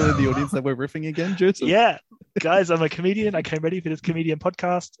you telling the audience that we're riffing again, Joseph? Yeah, guys, I'm a comedian. I came ready for this comedian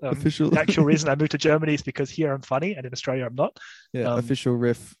podcast. Official. The actual reason I moved to Germany is because here I'm funny, and in Australia I'm not. Yeah, official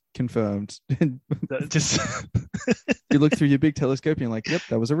riff confirmed. Just you look through your big telescope and you're like, "Yep,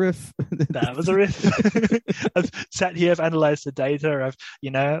 that was a riff." That was a riff. I've sat here, I've analyzed the data. I've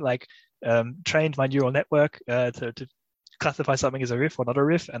trained my neural network to classify something as a riff or not a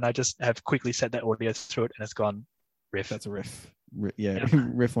riff, and I just have quickly set that audio through it, and it's gone riff. That's a riff. Yeah,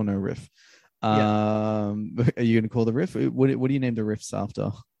 riff or no riff. Are you going to call the riff? What do you name the riffs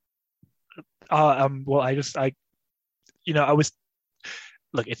after? Well, I was.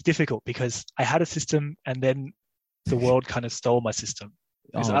 Look, it's difficult because I had a system, and then the world kind of stole my system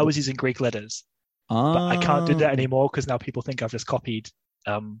because I was using Greek letters, but I can't do that anymore because now people think I've just copied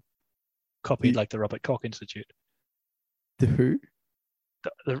like the Robert Koch Institute. The who?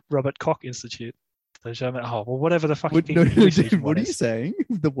 The Robert Koch Institute. The German. Oh, well, whatever the fuck. What are you saying?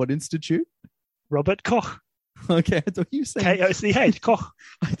 The what institute? Robert Koch. Okay, I thought you were saying Koch. Koch.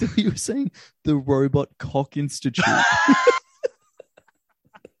 I thought you were saying the Robot Koch Institute.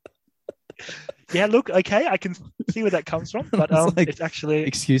 Yeah, look, okay, I can see where that comes from, but it's actually.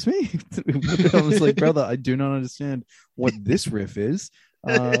 Excuse me? I was like, brother, I do not understand what this riff is.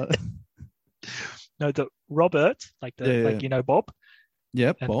 No, the Robert, like Bob.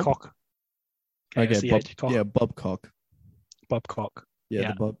 Yep, and Bob. Koch. Okay, Bob. Koch. Yeah, Bob Koch. Bob Koch.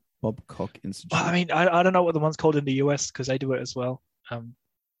 Yeah, the Bob Koch Institute. Well, I mean, I don't know what the one's called in the US because they do it as well.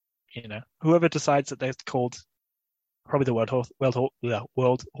 Whoever decides that they're called, probably the World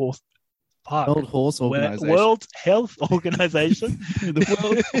Horse Organization. World Health Organization. The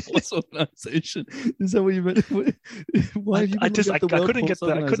World Horse Organization. Is that what you meant? Why I couldn't get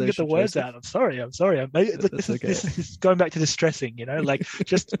the words out. I'm sorry. This is going back to the stressing. Like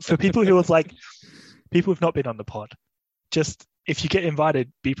just for people who have not been on the pod. Just if you get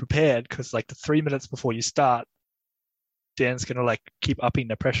invited, be prepared because like the 3 minutes before you start, Dan's gonna like keep upping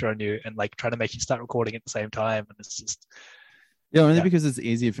the pressure on you and like trying to make you start recording at the same time, and it's just. Yeah, only because it's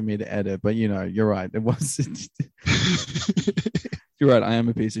easier for me to edit. But you're right. It wasn't. You're right. I am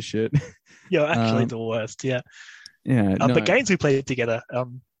a piece of shit. You're actually the worst. Yeah. Yeah. The games we played together,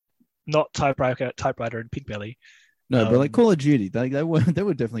 not Typewriter and Pig Belly. No, but like Call of Duty, they were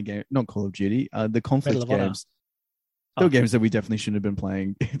definitely games. Not Call of Duty. The conflict games. They were games that we definitely shouldn't have been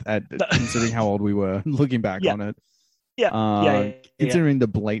playing. Considering how old we were, looking back on it. Yeah. Considering the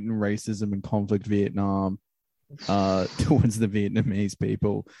blatant racism and conflict Vietnam. Towards the Vietnamese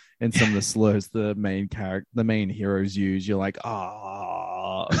people and some of the slurs the main heroes use, you're like,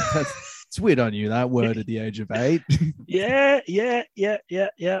 it's weird on you that word at the age of 8. Yeah.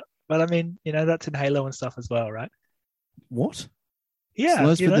 But I mean, that's in Halo and stuff as well, right? What? Yeah,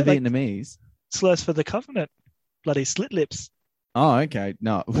 slurs for the Vietnamese. Slurs for the Covenant. Bloody slit lips. Oh, okay.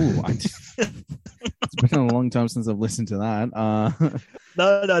 No, it's been a long time since I've listened to that.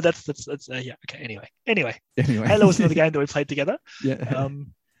 No, that's yeah. Okay. Anyway, Halo was another game that we played together. Yeah.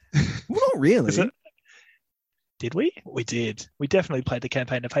 Well, not really. Did we? We did. We definitely played the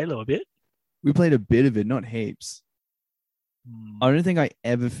campaign of Halo a bit. We played a bit of it, not heaps. I don't think I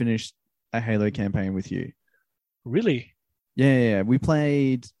ever finished a Halo campaign with you. Really? Yeah. We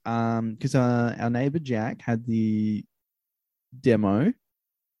played because our neighbor Jack had the demo,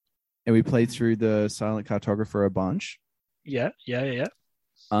 and we played through the Silent Cartographer a bunch. Yeah.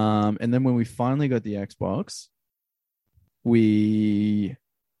 And then when we finally got the Xbox, we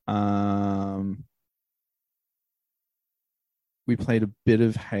played a bit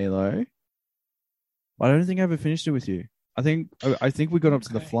of Halo. But I don't think I ever finished it with you. I think we got up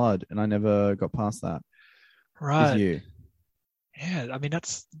to the Flood, and I never got past that. Right. With you. Yeah, I mean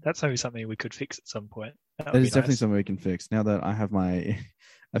that's maybe something we could fix at some point. That is definitely something we can fix now that I have my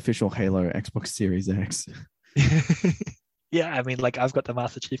official Halo Xbox Series X. Yeah, I mean, like I've got the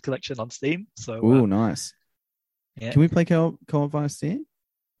Master Chief Collection on Steam, so. Ooh, nice. Yeah. Can we play co-op via Steam?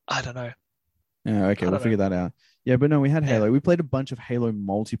 I don't know. Yeah, okay, we'll figure that out. Yeah, but no, we had Halo. We played a bunch of Halo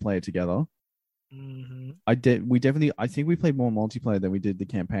multiplayer together. Mm-hmm. I think we played more multiplayer than we did the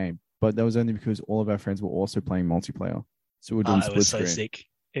campaign, but that was only because all of our friends were also playing multiplayer. So we're doing split screen. It was so sick.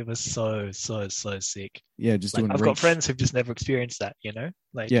 It was so sick. Yeah, just doing. I've got friends who've just never experienced that.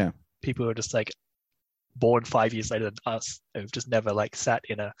 Like, yeah, people are just like, born 5 years later than us, who've just never like sat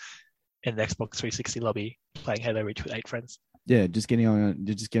in an Xbox 360 lobby playing Halo Reach with 8 friends. Yeah, just getting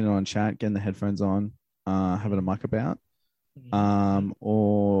on chat, getting the headphones on, having a muck about.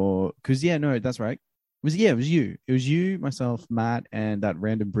 Or because no, that's right. It was you. It was you, myself, Matt, and that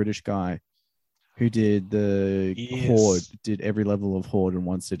random British guy who did the Horde, did every level of Horde in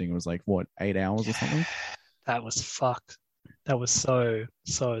one sitting. It was like, what, 8 hours or something? That was fucked. That was so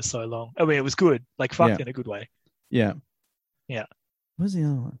long. I mean, it was good, like fucked in a good way. Yeah. Yeah. What was the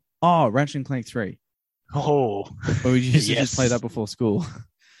other one? Oh, Ratchet and Clank 3. Oh. Well, we used to just play that before school.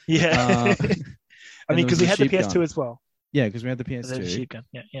 Yeah. I mean, because we had the PS2 gun. As well. Yeah, because we had the PS2. The sheep gun.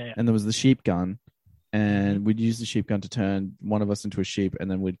 Yeah. And there was the sheep gun. And we'd use the sheep gun to turn one of us into a sheep, and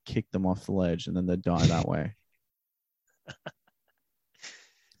then we'd kick them off the ledge, and then they'd die that way.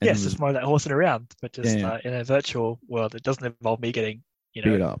 Yes, it's more of that horsing around, but just in a virtual world. It doesn't involve me getting,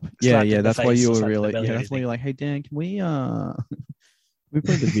 beat up. Yeah. That's why you were really. Yeah, that's why you're like, hey Dan, can we we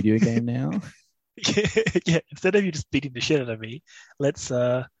play the video game now? Yeah. Instead of you just beating the shit out of me, let's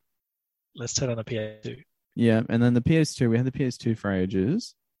turn on the PS2. Yeah, and then the PS2. We had the PS2 for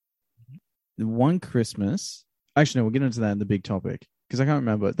ages. One Christmas, actually, no, we'll get into that in the big topic because I can't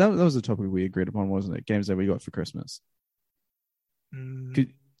remember. That was the topic we agreed upon, wasn't it? Games that we got for Christmas.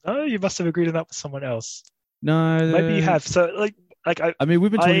 Oh, you must have agreed on that with someone else. No, maybe you have. So, I mean, we've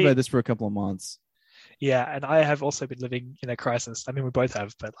been talking about this for a couple of months. Yeah, and I have also been living in a crisis. I mean, we both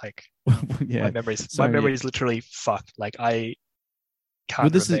have, but like, yeah, my memory is literally fucked. Like, I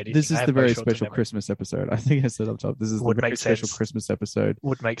can't. This is the very special Christmas episode. I think I said up top. This is the very special Christmas episode.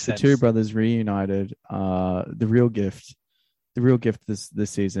 Would make sense. The two brothers reunited. The real gift this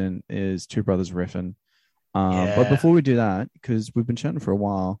season is two brothers riffing. But before we do that, because we've been chatting for a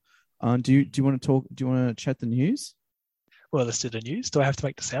while, do you want to talk? Do you want to chat the news? Well, let's do the news. Do I have to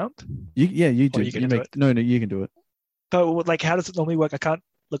make the sound? You do. You do No, you can do it. So, like, how does it normally work? I can't.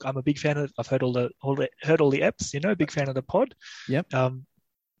 Look, I'm a big fan of. I've heard all the eps. Big fan of the pod. Yep.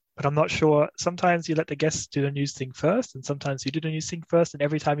 But I'm not sure. Sometimes you let the guests do the news thing first, and sometimes you do the news thing first. And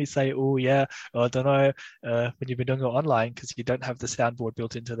every time you say, "Oh yeah," I don't know, when you've been doing it online because you don't have the soundboard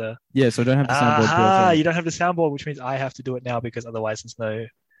built into the. Yeah, so I don't have the soundboard built in. You don't have the soundboard, which means I have to do it now because otherwise there's no.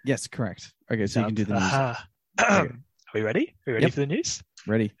 Yes, correct. Okay, so you can do the news. Okay. Are we ready? Are we ready for the news?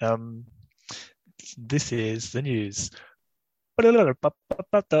 Ready. This is the news.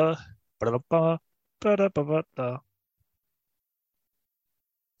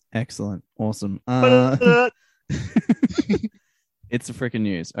 Excellent. Awesome. It's the freaking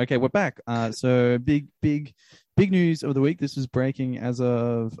news. Okay, we're back. So big news of the week. This was breaking as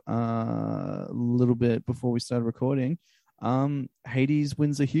of a little bit before we started recording. Hades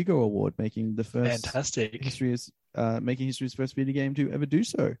wins a Hugo Award, making the first making history's first video game to ever do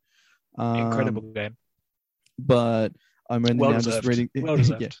so. Incredible game. But I'm only now just reading. Well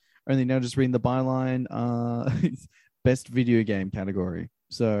deserved. Yeah, only now just reading the byline. Best video game category.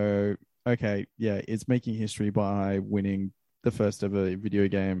 So okay, yeah, it's making history by winning the first ever video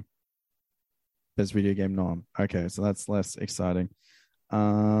game. Best video game nom. Okay, so that's less exciting.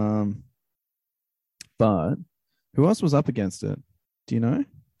 But who else was up against it? Do you know?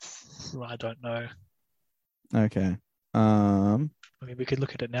 I don't know. Okay. I mean, we could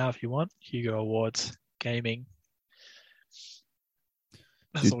look at it now if you want. Hugo Awards, gaming.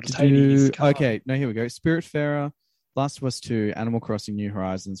 That's all Hades. Okay, no, here we go. Spiritfarer, Last of Us 2, Animal Crossing New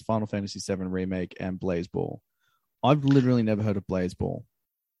Horizons, Final Fantasy VII Remake, and BlazBall. I've literally never heard of BlazBall.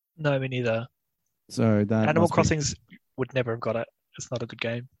 No, me neither. So that Animal Crossings would never have got it. It's not a good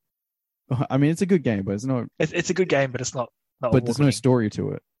game. I mean, it's a good game, but it's not. It's a good game, but it's not. But there's no story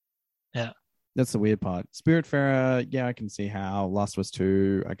to it. Yeah, that's the weird part. Spiritfarer, yeah, I can see how. Last of Us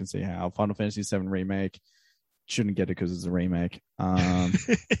 2, I can see how. Final Fantasy VII Remake, shouldn't get it because it's a remake. I'm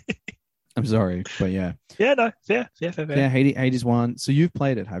sorry, but yeah. Yeah, no, fair. Yeah, Hades 1. So you've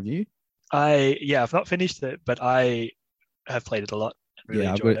played it, have you? I've not finished it, but I have played it a lot. Really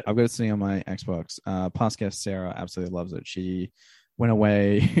enjoyed it. I've got it sitting on my Xbox. Past guest Sarah absolutely loves it. She went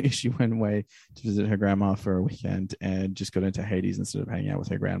away to visit her grandma for a weekend and just got into Hades instead of hanging out with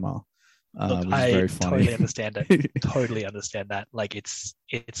her grandma. Look, I very funny. Totally understand it. Totally understand that. Like it's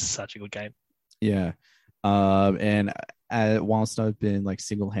such a good game. Yeah. And whilst I've been like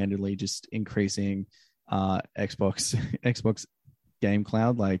single-handedly just increasing Xbox Game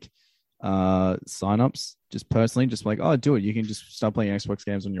Cloud, like signups, just personally, just like, oh, do it. You can just start playing Xbox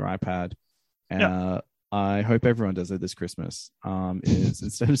games on your iPad. And I hope everyone does it this Christmas. Is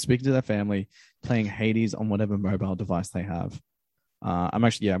instead of speaking to their family, playing Hades on whatever mobile device they have. I'm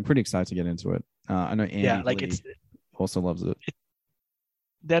pretty excited to get into it. I know Andy also loves it.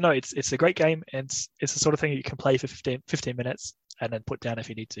 no, it's a great game, and it's the sort of thing you can play for 15 minutes and then put down if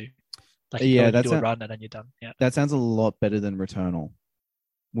you need to. Like you do a run and then you're done. Yeah, that sounds a lot better than Returnal,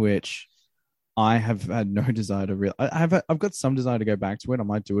 which I have had no desire to I've got some desire to go back to it. I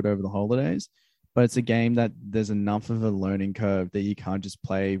might do it over the holidays, but it's a game that there's enough of a learning curve that you can't just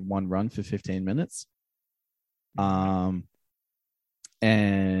play one run for 15 minutes. And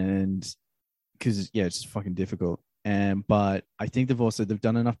because it's just fucking difficult. But I think they've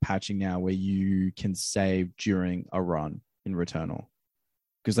done enough patching now where you can save during a run in Returnal,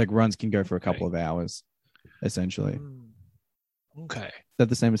 because like runs can go for a couple of hours, essentially. Okay. Is that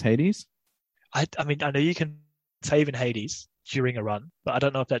the same as Hades? I mean, I know you can save in Hades during a run, but I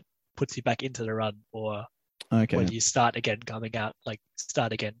don't know if that puts you back into the run or whether you start again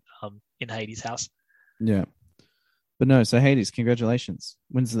in Hades' house. Yeah. But no, so Hades, congratulations.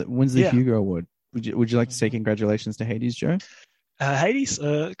 When's the Hugo Award? Would you like to say congratulations to Hades, Joe? Hades,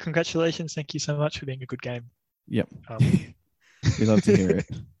 congratulations. Thank you so much for being a good game. Yep. We love to hear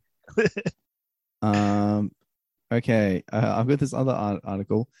it. Okay. I've got this other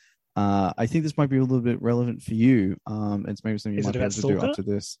article. I think this might be a little bit relevant for you. It's maybe something you might be able to do after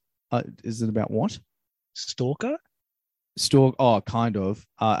this. Is it about what? Stalker? Kind of.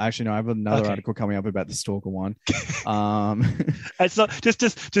 Actually, no. I have another article coming up about the Stalker one. It's not just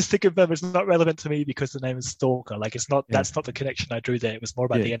to confirm. It's not relevant to me because the name is Stalker. Like it's not. Yeah. That's not the connection I drew there. It was more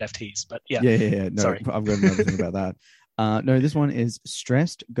about the NFTs. But yeah. No, sorry. I've got another thing about that. No, this one is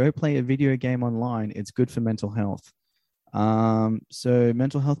stressed. Go play a video game online. It's good for mental health. So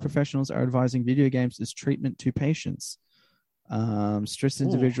mental health professionals are advising video games as treatment to patients. Stressed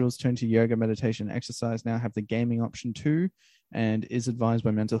individuals turn to yoga, meditation, exercise now have the gaming option too, and is advised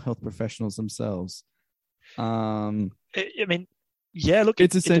by mental health professionals themselves. I mean, yeah, look,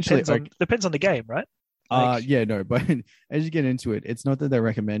 it's essentially depends on the game, right? But as you get into it, it's not that they're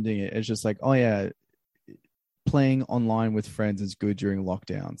recommending it. It's just like, playing online with friends is good during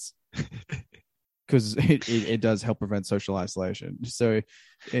lockdowns. Because it does help prevent social isolation. So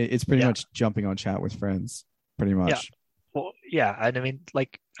it's pretty much jumping on chat with friends, pretty much. Yeah. Well, yeah, and I mean,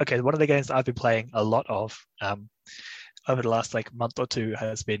 one of the games that I've been playing a lot of over the last month or two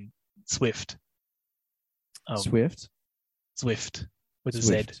has been Zwift. Zwift with a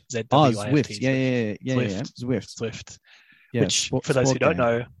Z. Z-W-I-F-T. Oh, Zwift. Yeah. Zwift. Yeah, which, for those who don't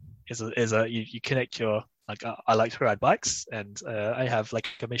know, is you connect your I like to ride bikes, and I have a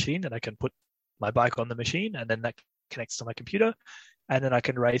machine, and I can put my bike on the machine, and then that connects to my computer, and then I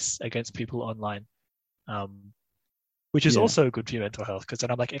can race against people online. Which is also good for your mental health, because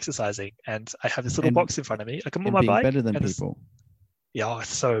then I'm exercising and I have this little box in front of me. I can move my bike. Better than people. It's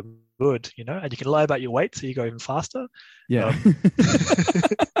so good, and you can lie about your weight so you go even faster. Yeah.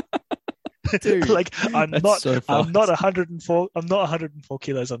 Dude, I'm not 104. I'm not 104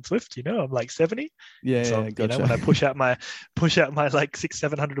 kilos on Zwift. I'm 70. Yeah, so, gotcha. When I push out my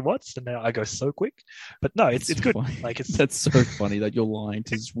 600-700 watts, and now I go so quick. But no, it's good. Funny. That's so funny that you're lying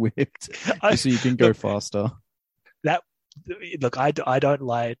to Zwift so you can go faster. I don't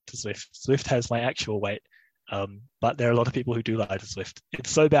lie to Zwift. Zwift has my actual weight, but there are a lot of people who do lie to Zwift. It's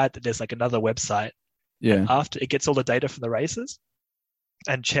so bad that there's another website. Yeah. After it gets all the data from the races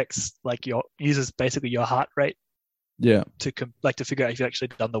and checks uses basically your heart rate. Yeah. To figure out if you've actually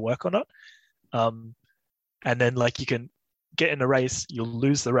done the work or not. And then you can get in a race, you'll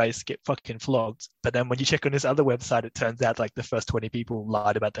lose the race, get fucking flogged. But then when you check on this other website, it turns out the first 20 people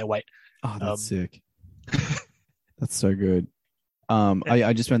lied about their weight. Oh, that's sick. That's so good.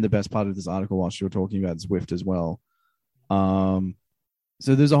 I just found the best part of this article while you were talking about Zwift as well.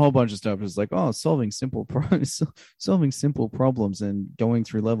 So there's a whole bunch of stuff. It's solving simple problems and going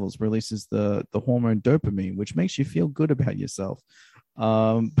through levels releases the hormone dopamine, which makes you feel good about yourself.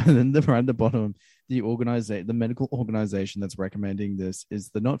 But then right at the bottom, the medical organization that's recommending this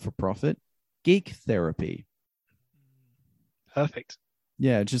is the not-for-profit Geek Therapy. Perfect.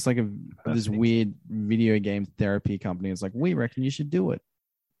 Yeah, it's just this weird video game therapy company. It's we reckon you should do it.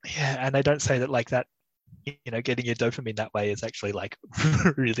 Yeah, and they don't say that getting your dopamine that way is actually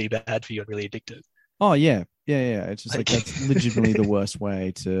really bad for you and really addictive. Oh yeah. It's just that's legitimately the worst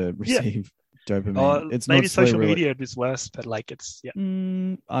way to receive dopamine. It's maybe not social media is worse, but it's I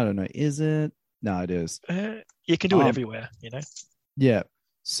don't know. Is it? No, it is. You can do it everywhere, Yeah.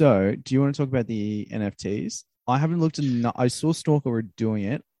 So, do you want to talk about the NFTs? I haven't looked at. I saw Stalker were doing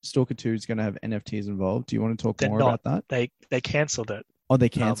it. Stalker 2 is going to have NFTs involved. Do you want to talk more about that? They cancelled it. Oh, they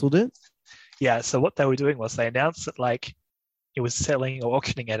cancelled it? Yeah. So what they were doing was they announced that it was selling or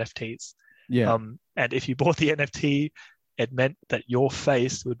auctioning NFTs. Yeah. And if you bought the NFT, it meant that your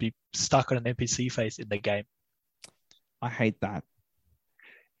face would be stuck on an NPC face in the game. I hate that.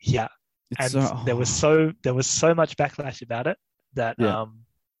 Yeah, It's and there was so much backlash about it that Yeah.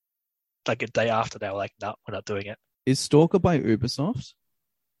 like a day after they were like, no, we're not doing it. Is Stalker by Ubisoft?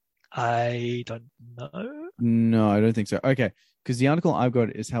 I don't know. No, I don't think so. Okay, because the article I've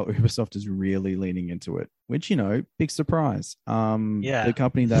got is how Ubisoft is really leaning into it, which, you know, big surprise. Yeah. The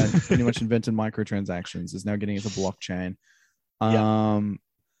company that pretty much invented microtransactions is now getting into blockchain.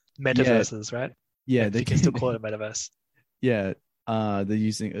 Metaverses, right? Yeah, they can still call it a metaverse. Yeah, they're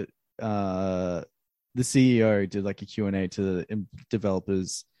using the CEO did like a Q&A to the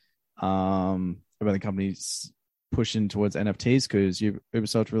developers about the company's pushing towards NFTs, because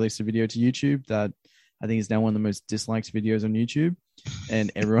Ubisoft released a video to YouTube that I think is now one of the most disliked videos on YouTube, and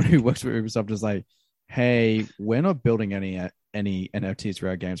everyone who works for Ubisoft is like, hey, we're not building any NFTs for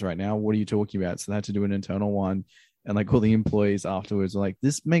our games right now. What are you talking about? So they had to do an internal one, and like all the employees afterwards were like,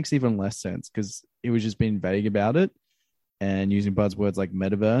 this makes even less sense, because it was just being vague about it and using buzzwords like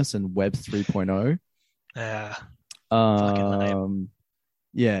metaverse and Web 3.0. Yeah.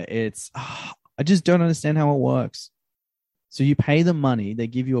 Yeah, it's I just don't understand how it works. So you pay them money, they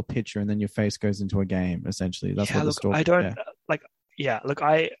give you a picture, and then your face goes into a game. Essentially, that's what the story. I don't like. Yeah, look,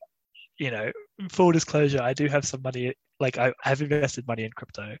 full disclosure, I do have some money. Like, I have invested money in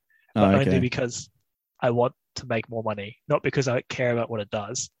crypto, but only because I want to make more money, not because I care about what it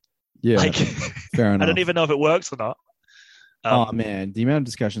does. Yeah, like, fair enough. I don't even know if it works or not. Oh man, the amount of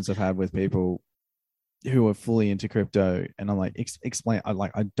discussions I've had with people who are fully into crypto, and I'm like, explain. I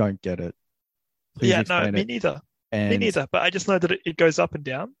don't get it. Please explain me it. neither. And me neither. But I just know that it goes up and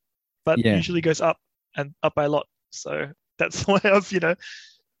down, but usually goes up and up by a lot. So that's why I've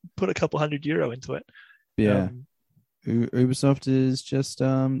put a couple €100 into it. Yeah. Ubisoft is just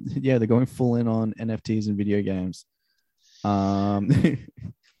they're going full in on NFTs and video games. I'm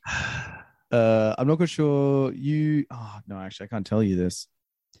not quite sure no, actually I can't tell you this.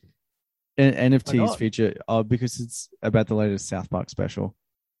 NFTs feature because it's about the latest South Park special,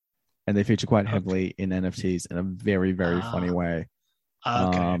 and they feature quite heavily in NFTs in a very, very funny way.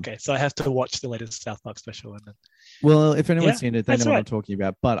 Okay. So I have to watch the latest South Park special, and then. Well, if anyone's seen it, they know what I'm talking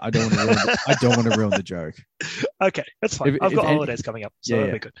about. But I don't want to ruin the joke. Okay, that's fine. I've got holidays coming up, so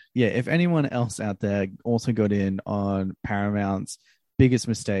that'll be good. Yeah, if anyone else out there also got in on Paramount's biggest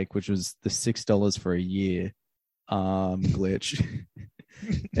mistake, which was the $6 for a year glitch,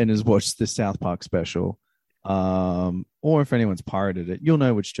 and has watched the South Park special, or if anyone's pirated it, you'll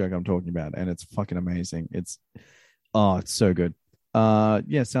know which joke I'm talking about, and it's fucking amazing. It's so good.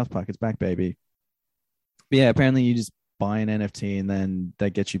 South Park, it's back, baby. But yeah, apparently you just buy an NFT and then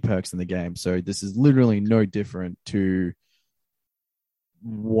that gets you perks in the game. So this is literally no different to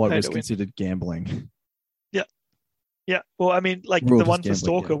what was considered gambling. Yeah. Well, I mean, like the one for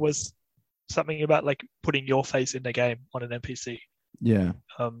Stalker was something about like putting your face in the game on an NPC. Yeah.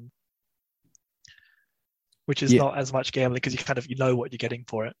 Which is not as much gambling because you know what you're getting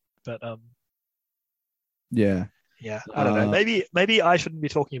for it. But yeah. Yeah, I don't know. Maybe I shouldn't be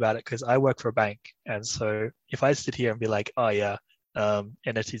talking about it because I work for a bank, and so if I sit here and be like, "Oh yeah,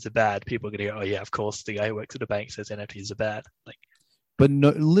 NFTs are bad," people are gonna go, "Oh yeah, of course, the guy who works at a bank says NFTs are bad." Like, but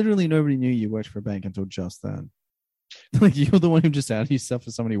literally nobody knew you worked for a bank until just then. Like, you're the one who just outed yourself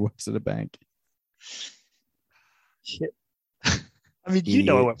as somebody who works at a bank. Shit. I mean, you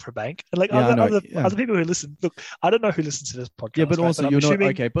know I work for a bank. And like other people who listen, look, I don't know who listens to this podcast. Yeah, but also you're not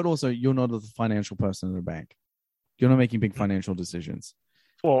okay. But also you're not a financial person at a bank. You're not making big financial decisions.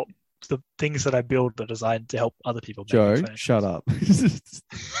 Well, the things that I build are designed to help other people. Joe, shut up.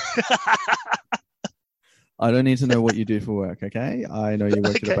 I don't need to know what you do for work, okay? I know you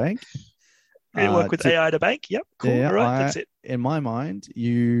work at a bank. You work with AI at a bank? Yep, cool. Yeah, all right, that's it. In my mind,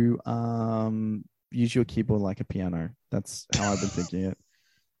 you use your keyboard like a piano. That's how I've been thinking it.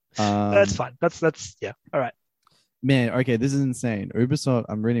 That's fine. That's all right. Man, okay, this is insane. Ubisoft,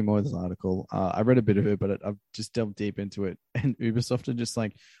 I'm reading more of this article. I read a bit of it, but I've just delved deep into it. And Ubisoft are just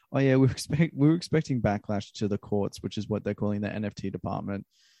like, oh yeah, we were expecting backlash to the courts, which is what they're calling the NFT department.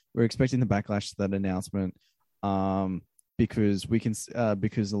 We're expecting the backlash to that announcement because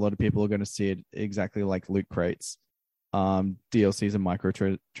because a lot of people are going to see it exactly like loot crates, DLCs and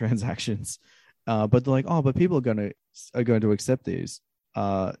microtransactions. But they're like, oh, but people are going to accept these.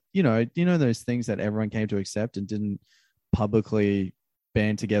 You know those things that everyone came to accept and didn't publicly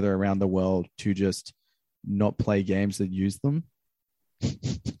band together around the world to just not play games that use them.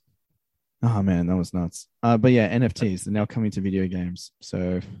 Oh man, that was nuts. But yeah, NFTs are now coming to video games,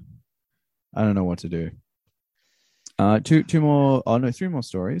 so I don't know what to do. Three more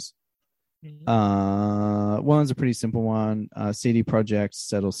stories. One's a pretty simple one. CD Projekt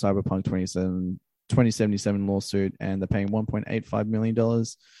settles Cyberpunk 2077 lawsuit, and they're paying $1.85 million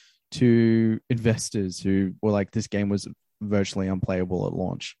to investors who were like, this game was virtually unplayable at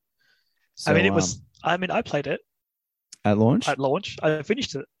launch. So, I mean, it was. I mean, I played it at launch. I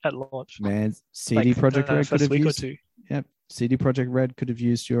finished it at launch. Man, CD Projekt Red could have used. Yeah, CD Projekt Red could have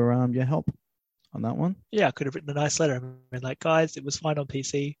used your help on that one. Yeah, I could have written a nice letter. I mean, like, guys, it was fine on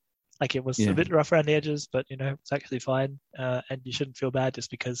PC. Like, it was a bit rough around the edges, but it's actually fine. And you shouldn't feel bad just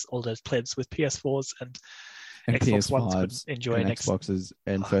because all those plebs with PS4s and Xbox Ones could enjoy and Xboxes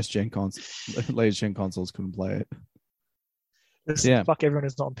and latest gen consoles couldn't play it. Fuck everyone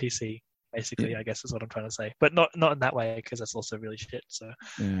who's not on PC. Basically, I guess is what I'm trying to say, but not in that way, because that's also really shit. So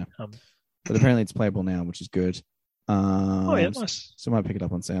but apparently it's playable now, which is good. Nice. So I might pick it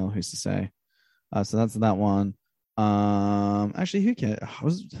up on sale. Who's to say? So that's that one. Actually, who cares?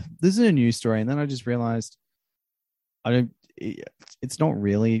 This is a news story, and then I just realized it's not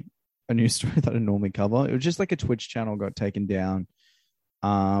really a news story that I normally cover. It was just like a Twitch channel got taken down.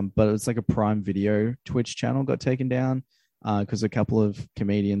 But it's like a Prime Video Twitch channel got taken down because a couple of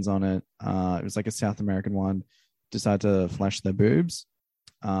comedians on it, it was like a South American one, decided to flash their boobs,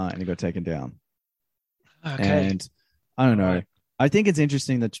 and it got taken down. Okay. And I don't know. Right. I think it's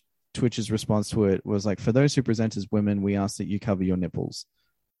interesting that Twitch's response to it was like, for those who present as women, we ask that you cover your nipples,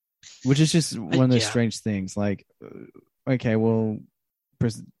 which is just one of those strange things. Like, okay, well,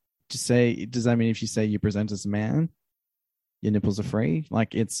 does that mean if you say you present as a man, your nipples are free?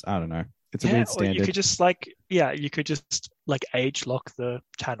 Like, I don't know. It's a weird standard. You could just age lock the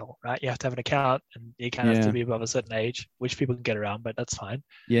channel, right? You have to have an account, and the account has to be above a certain age, which people can get around, but that's fine.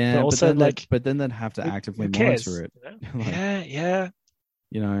 Yeah, but also but then they'd have to actively monitor it. Yeah.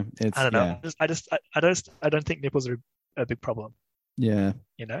 It's, I don't know. Yeah. I don't think nipples are a big problem. Yeah.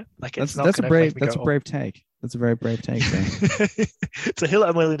 Like that's a brave take. That's a very brave take. It's a hill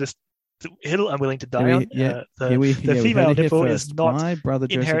I'm willing to die on. The female nipple is not my brother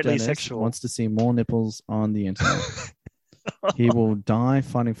inherently sexual. Wants to see more nipples on the internet. He will die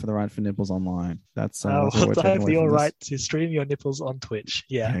fighting for the right for nipples online. That's I will die for your right to stream your nipples on Twitch.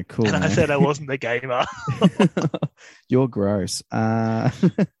 Yeah, cool. And man. I said I wasn't a gamer. You're gross. Nah,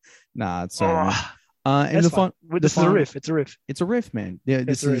 it's alright. This is a riff. It's a riff. It's a riff, man. Yeah,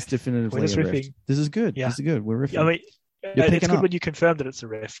 this is definitively a riff. This is good. Yeah. This is good. We're riffing. I mean, it's good when you confirm that it's a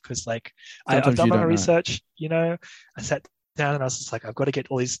riff, because I've done my research. I sat down and I was just like, I've got to get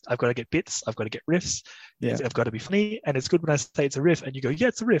bits, I've got to get riffs, I've got to be funny, and it's good when I say it's a riff and you go, yeah,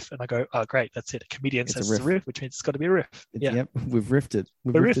 it's a riff, and I go, oh great, that's it. A comedian says it's a riff, which means it's got to be a riff. Yep, we've riffed it.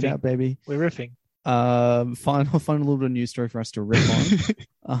 We're riffed it out, baby. We're riffing. Final little bit of news story for us to riff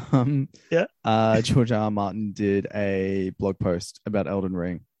on. George R. R. Martin did a blog post about Elden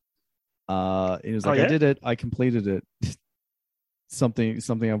Ring. He was like, I did it, I completed it. Something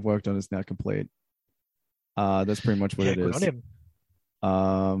I've worked on is now complete. That's pretty much what it is. Good on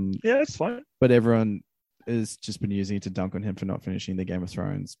him. It's fine. But everyone has just been using it to dunk on him for not finishing the Game of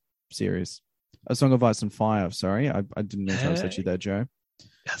Thrones series. A Song of Ice and Fire. Sorry, I didn't know that was actually there, Joe.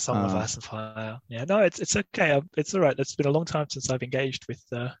 Yeah, Song of Ice and Fire. Yeah, no, it's okay. It's all right. It's been a long time since I've engaged with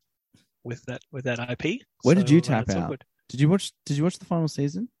that IP. Where did you tap out? Did you watch the final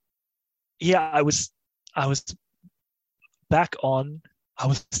season? Yeah, I was back on. I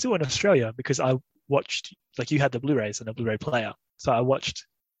was still in Australia because I watched, you had the Blu-rays and a Blu-ray player, so I watched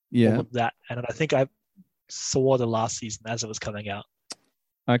all of that, and I think I saw the last season as it was coming out.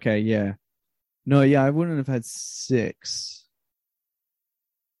 Okay, yeah. No, yeah, I wouldn't have had 6.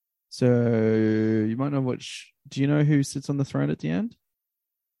 So you might not watch. Do you know who sits on the throne at the end?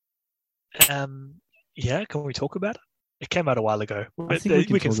 Yeah, can we talk about it? It came out a while ago. I think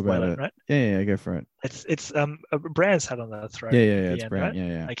we can talk about it, right? Yeah, go for it. It's Bran sat on the throne. Yeah, it's Bran. Right?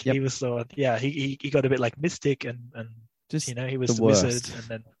 Yeah. He was the he got a bit like mystic and just he was the wizard, and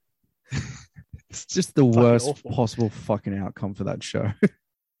then it's just the worst possible fucking outcome for that show.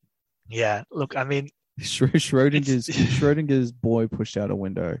 Yeah, look, I mean, Schrodinger's boy pushed out a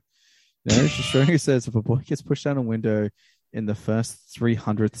window. Schrodinger says if a boy gets pushed out a window in the first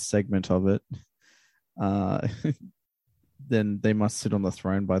 300th segment of it, then they must sit on the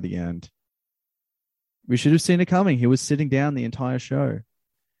throne by the end. We should have seen it coming. He was sitting down the entire show.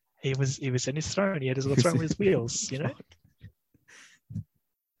 He was in his throne. He had his little throne with his wheels,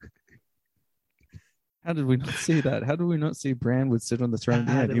 How did we not see that? How did we not see Bran would sit on the throne at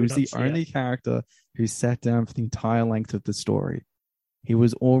the end? He was the only character who sat down for the entire length of the story. He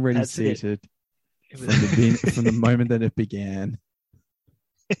was already seated from the moment that it began.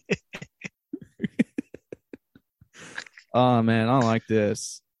 Oh man, I like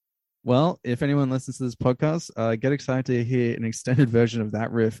this. Well, if anyone listens to this podcast, get excited to hear an extended version of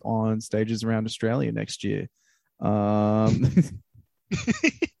that riff on stages around Australia next year.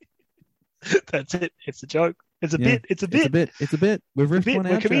 That's it. It's a joke. It's a Yeah, bit. It's a bit. It's a bit. We've It's a riffed bit. one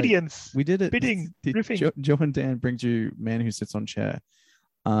We're out. comedians. We did it. Bidding, riffing. Joe and Dan brings you man who sits on chair.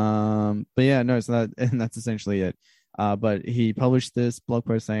 But yeah, no. So that's essentially it. But he published this blog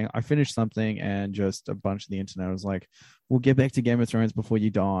post saying, "I finished something," and just a bunch of the internet was like, "We'll get back to Game of Thrones before you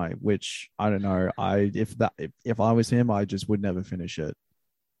die." Which I don't know. If I was him, I just would never finish it.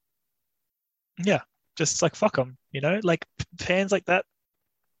 Yeah, just like fuck them. You know, like fans like that,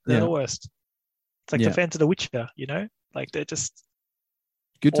 they're Yeah. the worst. It's like Yeah. the fans of The Witcher. You know, like they're just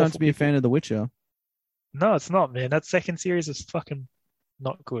Good time awful to be a fan people. of The Witcher. No, it's not, man. That second series is fucking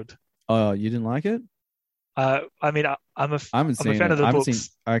not good. Oh, you didn't like it? I mean, I'm a I haven't I'm seen a fan it. of the I haven't books,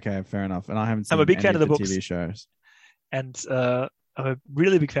 seen. Okay, fair enough. And I haven't seen I'm a big any fan of the books. TV shows. and I'm a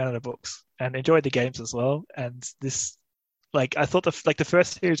really big fan of the books and enjoyed the games as well. And this, like, I thought the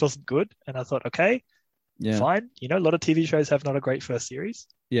first series wasn't good, and I thought, okay, Yeah, fine. You know, a lot of TV shows have not a great first series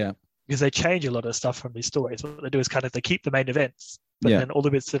yeah, because they change a lot of stuff from these stories. What they do is kind of they keep the main events, but Yeah. then all the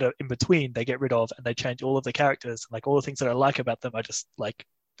bits that are in between they get rid of, and they change all of the characters. Like all the things that I like about them are just like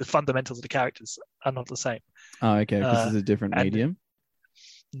the fundamentals of the characters are not the same. Oh, okay. This Uh, is a different and- medium.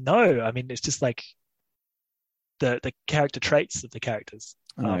 No, I mean it's just like the character traits of the characters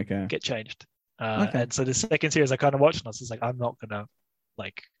Oh, okay. get changed. Okay. And so the second series I kind of watched, and I was just like, I'm not gonna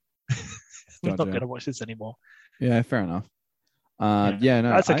like, I'm not Gotcha. gonna watch this anymore. Yeah, fair enough. Yeah. Yeah, no,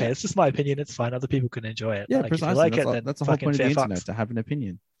 That's okay. It's just my opinion. It's fine. Other people can enjoy it. Yeah, Like, if you precisely. like That's, it, then that's the whole fucking point of the fair internet, fucks. to have an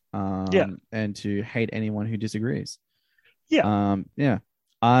opinion. Yeah. And to hate anyone who disagrees. Yeah. Yeah.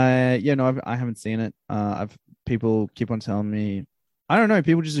 I haven't seen it. People keep on telling me, I don't know,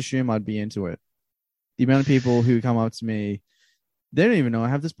 people just assume I'd be into it. The amount of people who come up to me, they don't even know I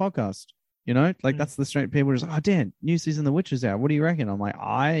have this podcast. You know, like Mm. that's the straight people are just like, oh, Dan, new season of The Witcher's out. What do you reckon? I'm like,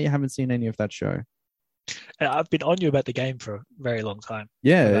 I haven't seen any of that show. And I've been on you about the game for a very long time.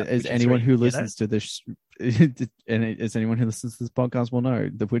 Yeah, About as Witcher anyone 3, who you know? listens to this, as anyone who listens to this podcast will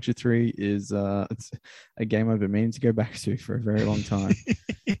know, The Witcher 3 is it's a game I've been meaning to go back to for a very long time.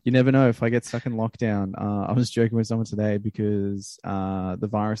 You never know if I get stuck in lockdown. I was joking with someone today because the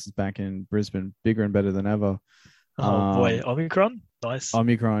virus is back in Brisbane, bigger and better than ever. Oh boy, Omicron, nice.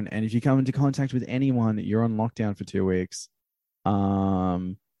 Omicron, and if you come into contact with anyone, you're on lockdown for 2 weeks.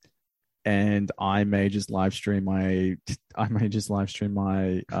 And I may just live stream my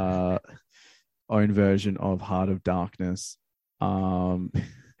own version of Heart of Darkness,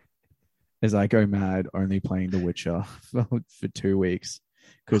 as I go mad only playing The Witcher for 2 weeks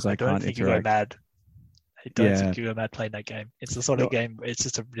because I don't can't think you go interact. mad. I don't Yeah. think you go mad playing that game. It's the sort No. of game. It's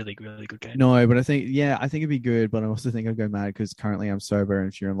just a really, really good game. No, but I think it'd be good, but I also think I'd go mad because currently I'm sober,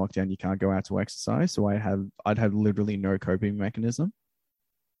 and if you're in lockdown, you can't go out to exercise, so I'd have literally no coping mechanism.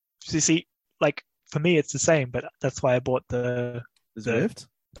 So you see, like for me, it's the same, but that's why I bought the Zwift?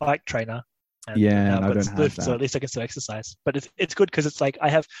 bike trainer. And Yeah, now and I I've got don't have Zwift, so that. at least I can still exercise. But it's good because it's like I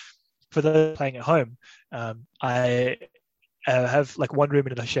have, for the playing at home, I have like one room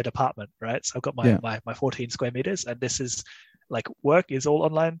in a shared apartment, right? So I've got my 14 square meters, and this is like work is all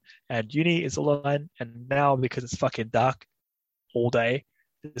online and uni is all online, and now because it's fucking dark all day,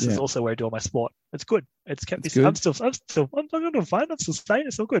 this is also where I do all my sport. It's good. It's kept It's me. good. I'm doing fine. I'm still staying.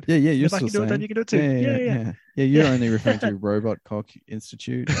 It's all good. Yeah, you're If I still can do it, then saying. you can do it too. Yeah. Yeah, you're Yeah. only referring to Robot Cock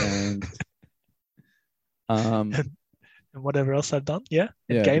Institute and And whatever else I've done. Yeah.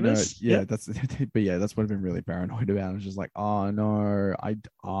 And yeah, gamers. that's but yeah, that's what I've been really paranoid about. I was just like, oh no,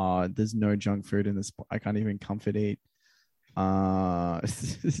 there's no junk food in this. I can't even comfort eat.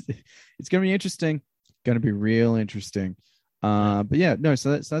 It's gonna be interesting. Gonna be real interesting. But yeah, no.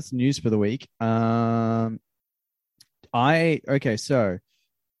 So that's news for the week. So I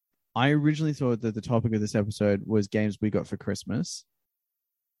originally thought that the topic of this episode was games we got for Christmas.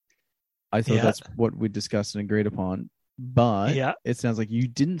 I thought that's what we discussed and agreed upon. But it sounds like you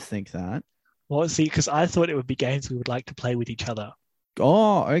didn't think that. Well, see, because I thought it would be games we would like to play with each other.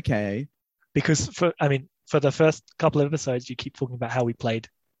 Oh, okay. Because for the first couple of episodes, you keep talking about how we played,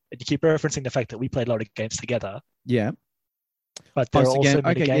 and you keep referencing the fact that we played a lot of games together. Yeah. But there are also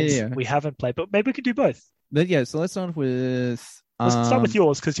many okay, games we haven't played. But maybe we could do both. But yeah, so let's start with. Let's start with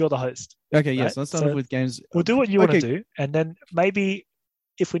yours because you're the host. Okay, yes. right? So let's start with games. We'll do what you want Okay. to do, and then maybe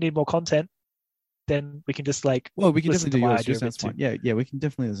if we need more content, then we can just like. Well, we can listen definitely do to my yours. idea Yours a bit sounds fine. Yeah, we can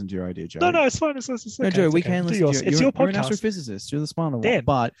definitely listen to your idea, Joe. No, it's fine. It's okay. No, Joe, it's we okay. can Do listen yours. to your. It's your You're an podcast. astrophysicist. You're the smarter one. Dan.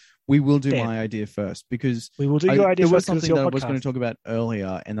 But we will do Dan. my idea first because We will do your idea there was first because it's something your that I was going podcast. to talk about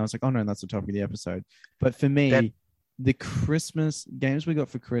earlier, and I was like, oh no, that's the topic of the episode. But for me, Then- the Christmas games we got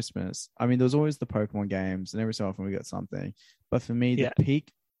for Christmas, I mean, there was always the Pokemon games, and every so often we got something. But for me, the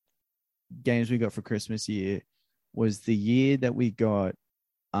peak games we got for Christmas year was the year that we got.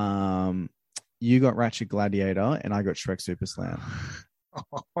 You got Ratchet Gladiator, and I got Shrek Super Slam.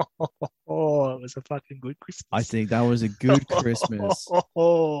 Oh, it was a fucking good Christmas. I think that was a good Christmas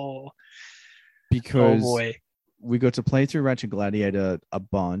because we got to play through Ratchet Gladiator a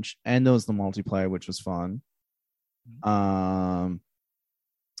bunch, and there was the multiplayer, which was fun. And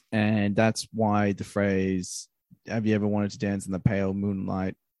that's why the phrase "Have you ever wanted to dance in the pale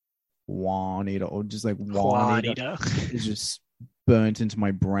moonlight, Juanita?" or just like Juanita is just burnt into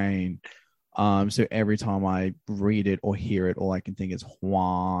my brain. So every time I read it or hear it, all I can think is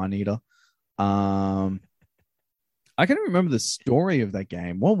Juanita. I can't remember the story of that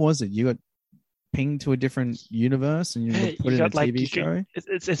game. What was it? You got pinged to a different universe and you put in a TV show?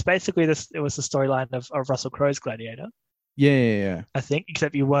 It's basically this. It was the storyline of Russell Crowe's Gladiator. Yeah. I think,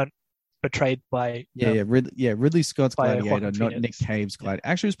 except you weren't betrayed by Ridley Scott's Gladiator, not Nick Cave's Gladiator.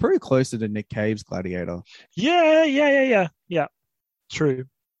 Actually, it was pretty closer to Nick Cave's Gladiator. Yeah. True.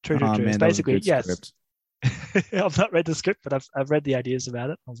 Man, it's basically, yes. I've not read the script, but I've read the ideas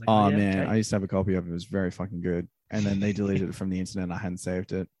about it. I was like, man, okay. I used to have a copy of it. It was very fucking good. And then they deleted it from the internet and I hadn't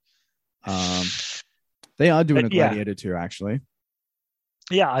saved it. They are doing a Gladiator 2, actually.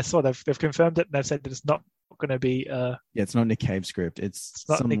 Yeah, I saw they've confirmed it. And they've said that it's not going to be... it's not Nick Cave's script. It's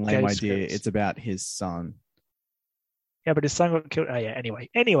some lame idea. Script. It's about his son. Yeah, but his son got killed. Oh, yeah, anyway.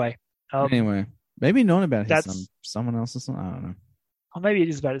 Anyway, maybe not about his son. Someone else's son? I don't know. Or maybe it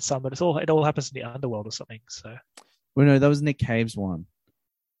is about his son, but it all happens in the underworld or something. So, well, no, that was Nick Cave's one.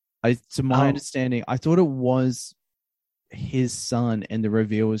 To my understanding, I thought it was his son, and the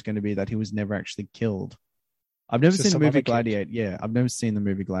reveal was going to be that he was never actually killed. I've never seen the movie Gladiator. Yeah, I've never seen the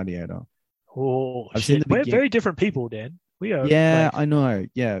movie Gladiator. Oh, shit. We're very different people, Dan. We are. Yeah, I know.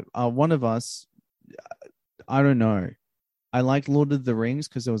 Yeah, one of us. I don't know. I liked Lord of the Rings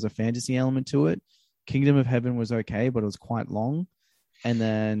because there was a fantasy element to it. Kingdom of Heaven was okay, but it was quite long. And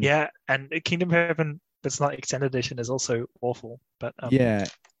then and Kingdom Heaven that's not extended edition is also awful. But and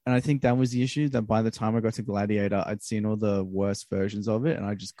I think that was the issue, that by the time I got to Gladiator, I'd seen all the worst versions of it, and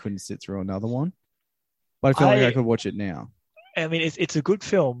I just couldn't sit through another one. But I feel like I could watch it now. I mean, it's a good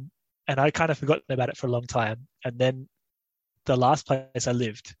film, and I kind of forgotten about it for a long time. And then the last place I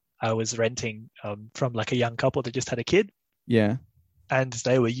lived, I was renting from like a young couple that just had a kid. Yeah, and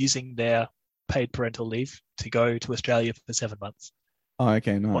they were using their paid parental leave to go to Australia for 7 months. Oh,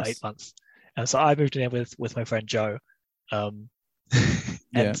 okay, nice. Or 8 months. And so I moved in there with my friend Joe. And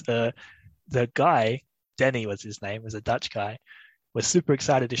the guy, Denny was his name, was a Dutch guy, was super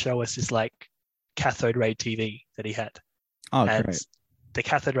excited to show us this like cathode ray TV that he had. Oh, and great. The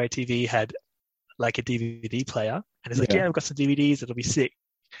cathode ray TV had like a DVD player. And he's like, I've got some DVDs, it'll be sick.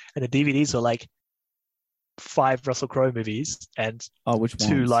 And the DVDs were like 5 Russell Crowe movies and which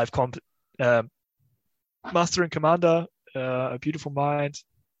 2 ones? live Master and Commander, A Beautiful Mind,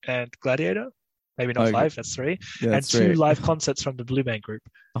 and Gladiator. Maybe not 5, that's 3. Yeah, and 2 live concerts from the Blue Man Group.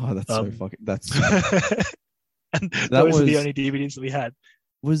 Oh, that's so fucking... That's... and those are the only DVDs that we had.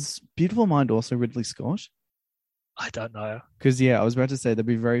 Was Beautiful Mind also Ridley Scott? I don't know. Because, I was about to say, that'd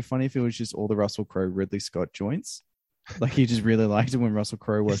be very funny if it was just all the Russell Crowe, Ridley Scott joints. Like, he just really liked it when Russell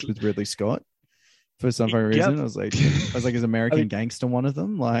Crowe worked with Ridley Scott. For some reason, I was like, is American Gangster one of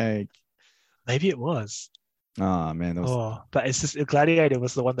them? Like... Maybe it was. Oh, man. That was... but it's just Gladiator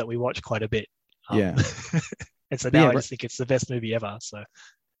was the one that we watched quite a bit. Yeah. And so now I just think it's the best movie ever. So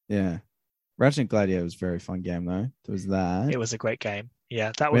yeah. Ratchet Gladiator was a very fun game though. There was that. It was a great game.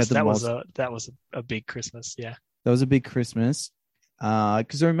 Yeah, that was a big Christmas. Yeah. That was a big Christmas.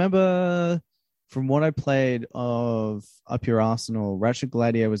 Because I remember from what I played of Up Your Arsenal, Ratchet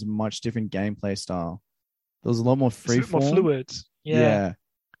Gladiator was a much different gameplay style. There was a lot more freeform. More fluid. Yeah.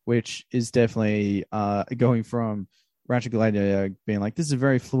 Which is definitely going from Ratchet Gladiator being like, this is a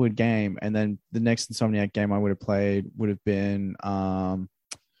very fluid game. And then the next Insomniac game I would have played would have been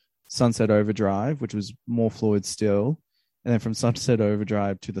Sunset Overdrive, which was more fluid still. And then from Sunset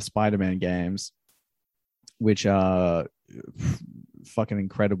Overdrive to the Spider-Man games, which are fucking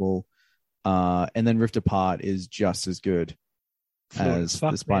incredible. And then Rift Apart is just as good as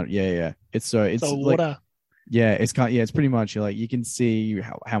the Spider. Yeah. It's like water. Yeah, it's pretty much like you can see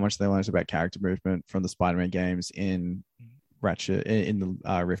how much they learned about character movement from the Spider-Man games in Ratchet in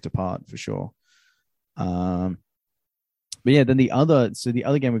the Rift Apart for sure. But yeah, then the other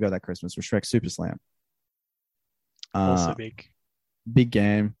game we got that Christmas was Shrek Super Slam. Also big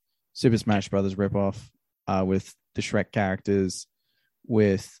game, Super Smash Brothers ripoff with the Shrek characters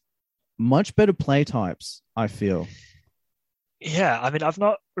with much better play types, I feel. yeah, I mean, I've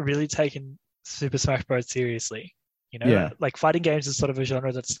not really taken Super Smash Bros. Seriously. Yeah. Like fighting games is sort of a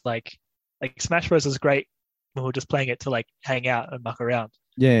genre that's like Smash Bros. Was great when we were just playing it to like hang out and muck around.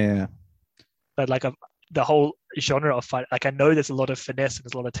 Yeah. But like the whole genre of fight, like I know there's a lot of finesse and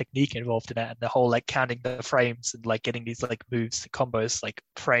there's a lot of technique involved in it, and the whole like counting the frames and like getting these like moves, combos like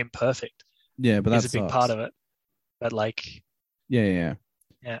frame perfect. Yeah, but that's a big part of it. But like, yeah.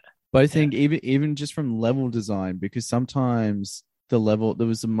 Yeah. But I think even just from level design, because sometimes the level there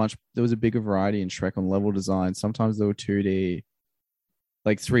was a bigger variety in Shrek on level design. Sometimes they were 2D,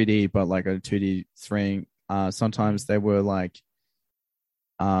 like 3D, but like a 2D thing. Sometimes they were like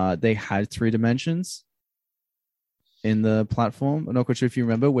they had 3 dimensions in the platform. I'm not quite sure if you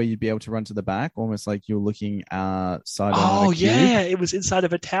remember, where you'd be able to run to the back, almost like you're looking outside. Oh yeah, it was inside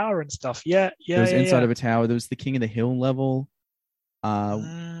of a tower and stuff. Yeah. It was inside of a tower. There was the King of the Hill level.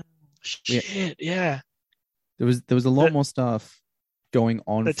 Shit, yeah. There was a lot more stuff going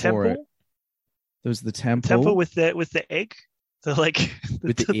on the for temple? it. There was the temple. Temple with the egg,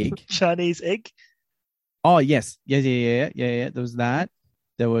 with the egg, Chinese egg. Oh yes, yeah. There was that.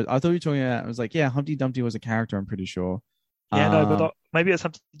 There was. I thought you were talking about. I was like, yeah, Humpty Dumpty was a character. I'm pretty sure. Yeah, no, but not, maybe it's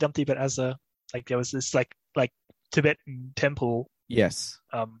Humpty Dumpty, but as a like there was this like Tibetan temple. Yes.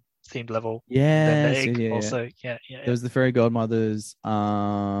 Themed level. Yeah. The egg also. Yeah. There was the fairy godmother's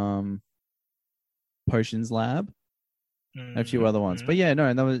potions lab. And a few other ones, but yeah, no,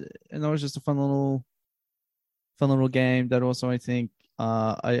 and that was just a fun little game. That also, I think,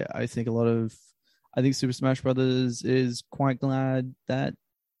 I think Super Smash Brothers is quite glad that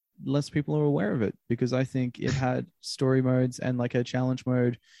less people are aware of it, because I think it had story modes and like a challenge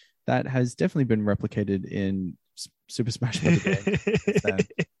mode that has definitely been replicated in Super Smash Brothers games.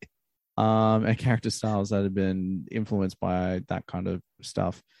 And character styles that have been influenced by that kind of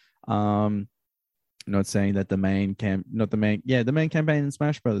stuff. Not saying that the main campaign in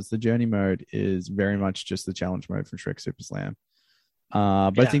Smash Brothers, the journey mode, is very much just the challenge mode from Shrek Super Slam.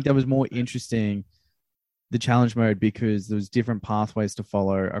 But I think that was more interesting, the challenge mode, because there was different pathways to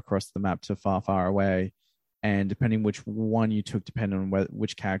follow across the map to far, far away, and depending which one you took, depending on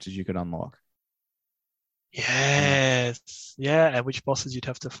which characters you could unlock. Yes, yeah, and which bosses you'd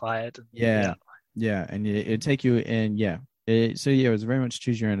have to fight. Yeah, and it'd take you in. So it was very much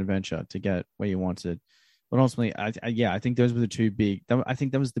choose your own adventure to get where you wanted. But ultimately, I think those were the two big. I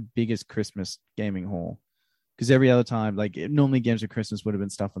think that was the biggest Christmas gaming haul, because every other time, like normally games of Christmas would have been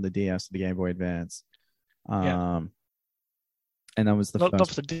stuff on the DS or the Game Boy Advance. And that was the first. Not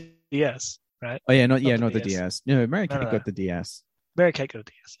for the DS, right? Oh yeah, not the DS. No, Mary Kate got the DS. Mary Kate got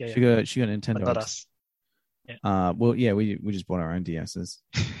the DS. Yeah, she got Nintendo. But not us. Yeah. Well, yeah, we just bought our own DSs.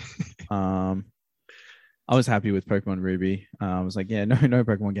 I was happy with Pokemon Ruby. I was like, yeah, no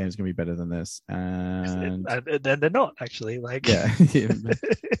Pokemon game is gonna be better than this, and they're not actually. Like, yeah.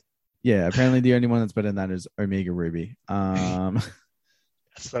 Apparently, the only one that's better than that is Omega Ruby. It's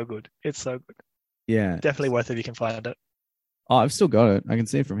so good. It's so good. Yeah, definitely worth it if you can find it. Oh, I've still got it. I can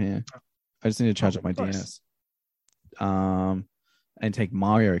see it from here. I just need to charge up my DS. And take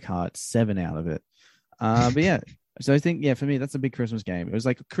Mario Kart 7 out of it. But yeah. So I think, for me, that's a big Christmas game. It was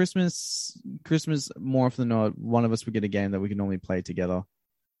like Christmas more often than not, one of us would get a game that we could normally play together,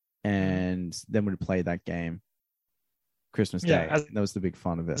 and then we'd play that game Christmas Day. That was the big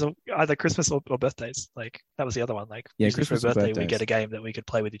fun of it. So either Christmas or birthdays. Like that was the other one. Like Christmas for a birthday, birthdays. we get a game that we could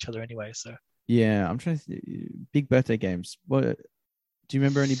play with each other anyway. So yeah, I'm trying to big birthday games. What do you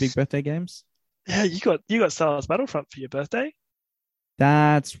remember any big birthday games? Yeah, you got Star Wars Battlefront for your birthday.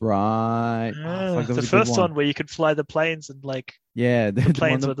 That's right. The first one where you could fly the planes and like the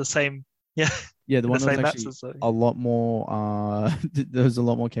planes were the same. Yeah, the one that was actually a lot more. There was a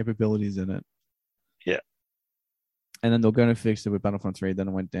lot more capabilities in it. Yeah, and then they're going to fix it with Battlefront 3. Then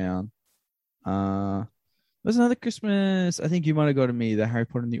it went down. There's another Christmas. I think you might have got to me the Harry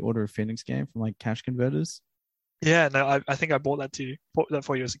Potter and the Order of Phoenix game from like Cash Converters. Yeah, no, I think I bought that too. Bought that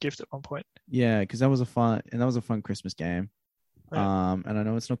for you as a gift at one point. Yeah, because that was a fun Christmas game. Yeah. And I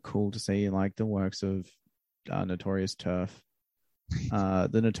know it's not cool to see like the works of Notorious Turf, the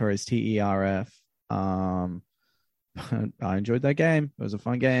Notorious TERF. I enjoyed that game. It was a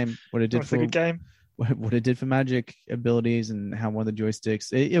fun game. What it did for a good game. What it did for magic abilities and how one of the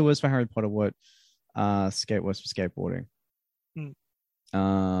joysticks. It was for Harry Potter. What skate was for skateboarding.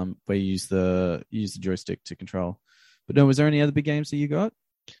 Where you use the joystick to control. But no, was there any other big games that you got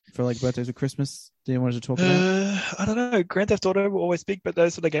for like birthdays or Christmas that you wanted to talk about? I don't know. Grand Theft Auto were always big, but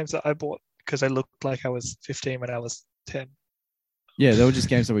those are the games that I bought because I looked like I was 15 when I was 10. Yeah, they were just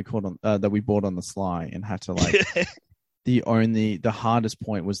games that we caught on that we bought on the sly and had to like. The hardest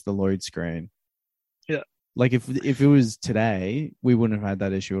point was the load screen. Yeah. Like if it was today, we wouldn't have had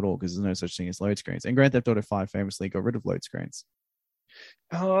that issue at all because there's no such thing as load screens. And Grand Theft Auto 5 famously got rid of load screens.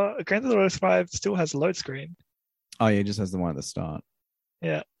 Grand Theft Auto 5 still has a load screen. Oh yeah, it just has the one at the start.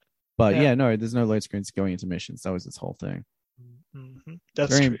 Yeah. But yeah, no, there's no load screens going into missions. That was its whole thing. Mm-hmm.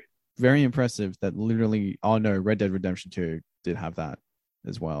 That's true. Very impressive that literally, Red Dead Redemption 2 did have that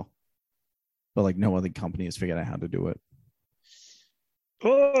as well. But like no other company has figured out how to do it.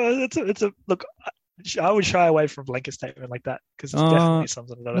 Oh, it's a look. I would shy away from a blanket statement like that because it's definitely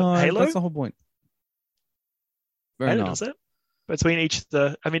something about it. Halo. That's the whole point. Halo does it between each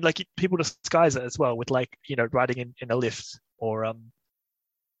I mean, like people disguise it as well with like riding in a lift or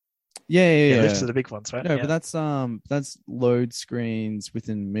Yeah. lifts are the big ones, right? No, but that's load screens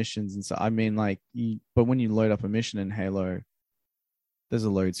within missions and so. I mean, like, but when you load up a mission in Halo, there's a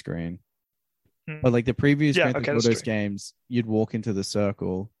load screen. But like the previous Grand Theft Auto games, you'd walk into the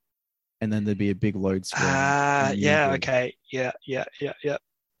circle, and then there'd be a big load screen. Okay. Yeah.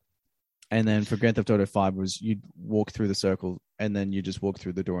 And then for Grand Theft Auto 5 you'd walk through the circle, and then you just walk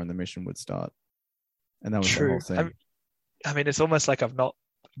through the door, and the mission would start. And that was the whole thing. I mean, it's almost like I've not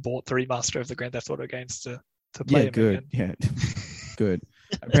bought the remaster of the Grand Theft Auto games to play them good. again. Yeah, good.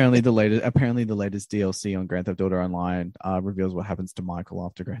 Apparently the latest DLC on Grand Theft Auto Online reveals what happens to Michael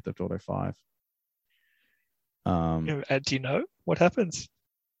after Grand Theft Auto 5. Do you know what happens?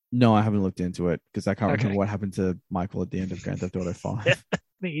 No, I haven't looked into it because I can't remember what happened to Michael at the end of Grand Theft Auto 5.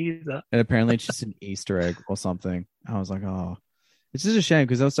 Me either. And apparently it's just an Easter egg or something. I was like, oh, it's just a shame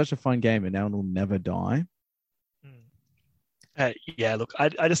because that was such a fun game and now it'll never die. Yeah, look, I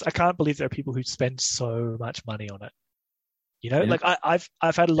can't believe there are people who spend so much money on it. Like I've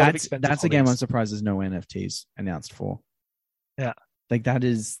had a lot of expensive That's a game I'm surprised there's no NFTs announced for. Yeah. Like that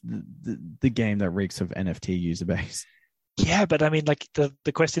is the game that reeks of NFT user base. Yeah, but I mean, like the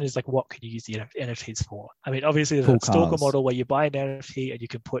question is like, what can you use the NFTs for? I mean, obviously there's a stalker model where you buy an NFT and you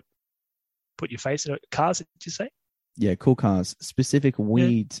can put your face in it. Cars, did you say? Yeah, cool cars. Specific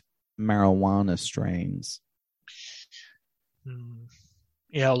weed marijuana strains.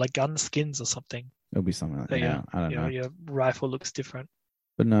 Yeah, or like gun skins or something. It'll be something like that. Yeah, I don't know. Your rifle looks different.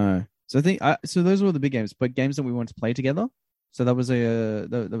 But no. So I think so those were the big games, but games that we want to play together. So that was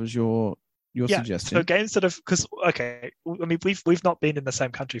that was your suggestion. So games that have I mean we've not been in the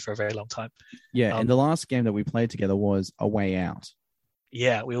same country for a very long time. Yeah, and the last game that we played together was A Way Out.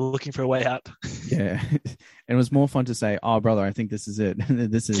 Yeah, we were looking for a way out. Yeah, and it was more fun to say, "Oh, brother, I think this is it.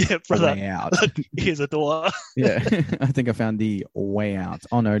 This is brother, a way out. Here's a door." Yeah, I think I found the way out.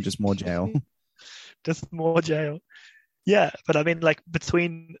 Oh no, just more jail. Just more jail. Yeah, but I mean, like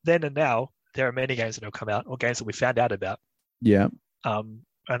between then and now, there are many games that have come out or games that we found out about. Yeah. And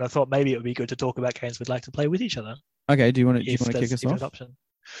I thought maybe it would be good to talk about games we'd like to play with each other. Okay. Do you want to kick us off? Option.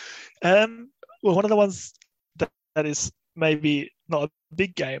 Well, one of the ones that is maybe not a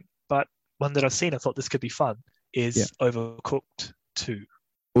big game, but one that I've seen, I thought this could be fun, is Overcooked 2.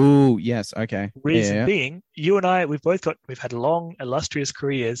 Oh, yes. Okay. Reason being, you and I, we've had long, illustrious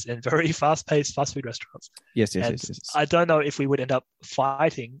careers in very fast-paced fast food restaurants. Yes. I don't know if we would end up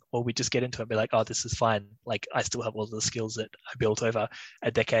fighting or we just get into it and be like, oh, this is fine. Like, I still have all the skills that I built over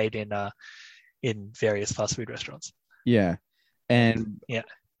a decade in various fast food restaurants. Yeah. And yeah,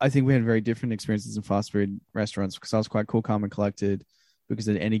 I think we had very different experiences in fast food restaurants because I was quite cool, calm, and collected because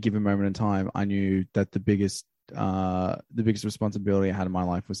at any given moment in time, I knew that the biggest responsibility I had in my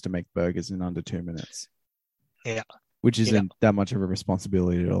life was to make burgers in under 2 minutes. Yeah. Which isn't that much of a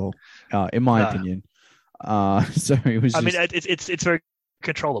responsibility at all, in my opinion. So it was. I mean, it's very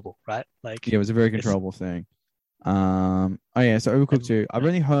controllable, right? Like, yeah, it was a very controllable thing. So Overcooked 2.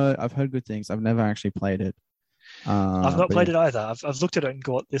 I've heard good things. I've never actually played it. I've not played it either. I've looked at it and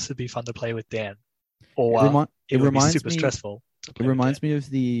thought this would be fun to play with Dan, or it would be super stressful. It reminds me of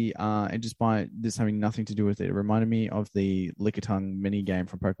the and just by this having nothing to do with it, it reminded me of the Lickitung mini game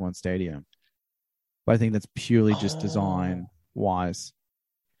from Pokemon Stadium. But I think that's purely just design wise.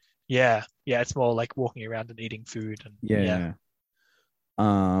 Yeah, it's more like walking around and eating food and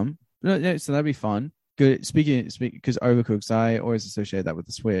so that'd be fun. Good. Speaking because Overcooked, I always associate that with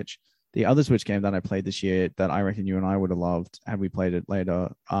the Switch. The other Switch game that I played this year that I reckon you and I would have loved had we played it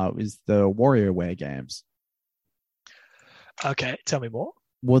later is the WarioWare games. Okay, tell me more.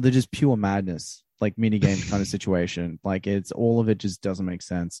 Well, they're just pure madness, like mini game kind of situation. Like it's all of it just doesn't make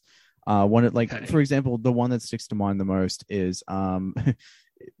sense. For example, the one that sticks to mind the most is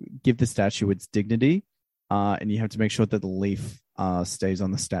give the statue its dignity, and you have to make sure that the leaf stays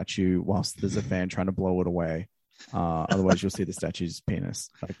on the statue whilst there's a fan trying to blow it away. Otherwise, you'll see the statue's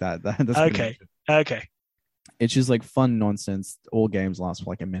penis like that. That's okay. It's just like fun nonsense. All games last for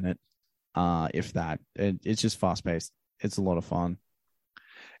like a minute. if that. It's just fast paced. It's a lot of fun.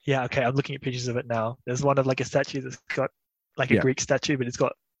 Yeah, okay. I'm looking at pictures of it now. There's one of like a statue that's got like a Greek statue, but it's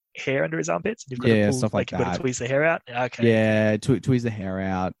got hair under his armpits. And you've got to pull, stuff like you've that. got to tweeze the hair out. Okay. Yeah, tweeze the hair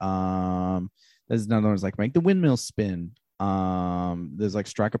out. There's another one's like make the windmill spin. There's like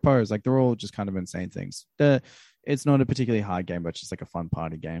strike a pose. Like they're all just kind of insane things. It's not a particularly hard game, but it's just like a fun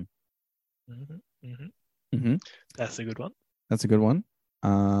party game. That's a good one. That's a good one. Do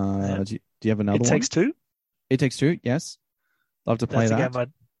you have another one? It Takes Two. It Takes Two. Yes, love to play that. That's a game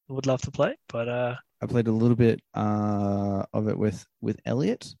I would love to play, but I played a little bit of it with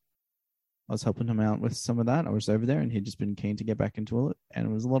Elliot. I was helping him out with some of that. I was over there, and he'd just been keen to get back into it, and it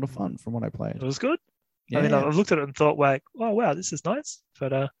was a lot of fun from what I played. It was good. Yeah. I mean, I've looked at it and thought, like, oh wow, this is nice.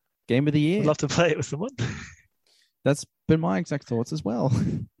 But game of the year. I'd love to play it with someone. That's been my exact thoughts as well.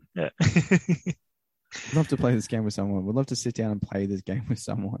 Yeah. I'd love to play this game with someone. Would love to sit down and play this game with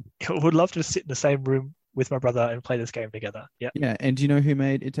someone. I would love to sit in the same room with my brother and play this game together. Yeah. Yeah. And do you know who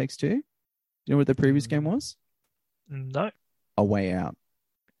made It Takes Two? Do you know what the previous game was? No. A Way Out.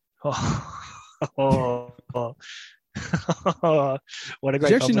 Oh. What a great. Did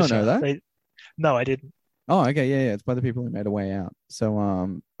you actually not publisher. know that? No, I didn't. Oh, okay. Yeah. It's by the people who made A Way Out.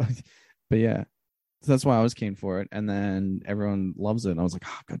 So, but yeah. So that's why I was keen for it. And then everyone loves it. And I was like,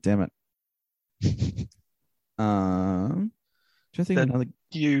 oh, God damn it. Trying to think of another.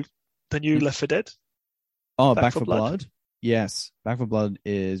 The new Left 4 Dead. Oh, Back 4 Blood. Yes, Back 4 Blood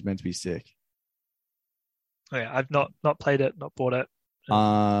is meant to be sick. Oh, yeah, I've not played it, not bought it.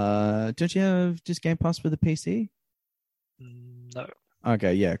 Don't you have just Game Pass for the PC? No.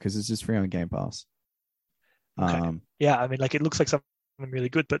 Okay, yeah, because it's just free on Game Pass. Okay. Yeah, I mean, like it looks like something really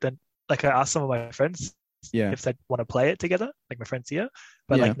good, but then like I asked some of my friends if they'd want to play it together, like my friends here,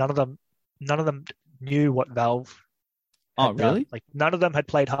 but like none of them knew what Valve. Oh, really? Like none of them had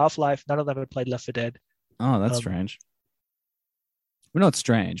played Half-Life. None of them had played Left 4 Dead. Oh, that's strange. Well, not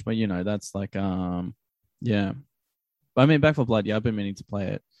strange, but that's like yeah. But I mean, Back 4 Blood. Yeah, I've been meaning to play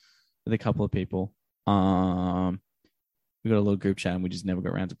it with a couple of people. We got a little group chat, and we just never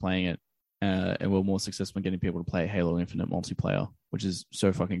got around to playing it. And we're more successful in getting people to play Halo Infinite multiplayer, which is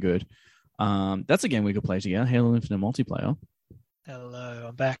so fucking good. That's a game we could play together. Halo Infinite multiplayer. Hello,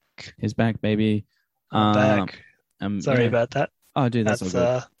 I'm back. He's back, baby. I'm back. Sorry about that. Oh, dude, that's all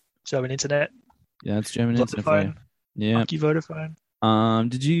good. German internet. Yeah, it's German internet for you. Yeah. Monkey Vodafone.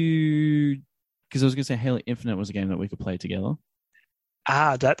 Did you? Because I was gonna say Halo Infinite was a game that we could play together.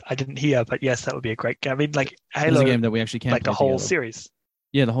 That I didn't hear, but yes, that would be a great game. I mean, like Halo, it's a game that we actually can like play the whole together. series.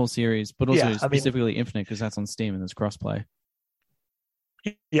 Yeah, the whole series, but also Yeah, specifically Infinite because that's on Steam and there's crossplay.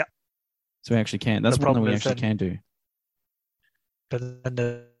 Yeah. So we actually can. That's one that we actually can do. But then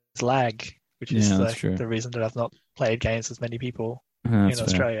there's lag, which is the reason that I've not played games with many people in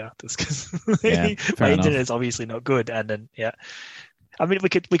Australia. Just because my internet is obviously not good, and then I mean we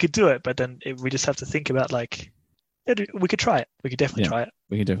could do it, but then we just have to think about like we could try it. We could definitely try it.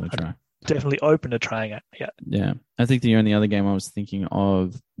 We could definitely try. Definitely open to trying it. Yeah. Yeah. I think the only other game I was thinking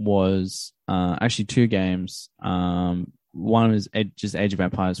of was actually two games. One was just Age of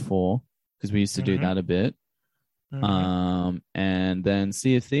Empires 4 because we used to do that a bit. And then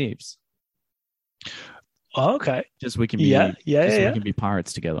Sea of Thieves. Oh, okay. Just we can be we can be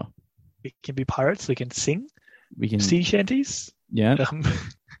pirates together. We can be pirates. We can sing. We can sea shanties. Yeah.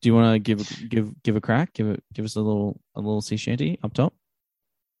 Do you want to give a crack? Give us a little sea shanty up top.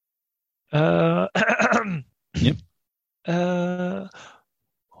 Yep.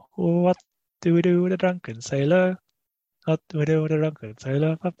 What do we do with a drunken sailor? What do we do with a drunken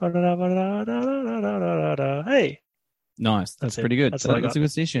sailor? Hey. Nice. That's pretty good. That's a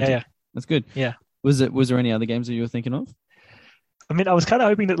good sea shanty. Yeah. That's good. Yeah. Was there any other games that you were thinking of? I mean, I was kind of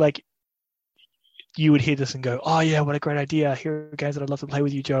hoping that like you would hear this and go, "Oh yeah, what a great idea! Here are games that I'd love to play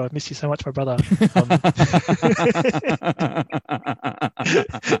with you, Joe. I miss you so much, my brother."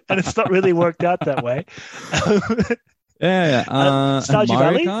 And it's not really worked out that way. Stardew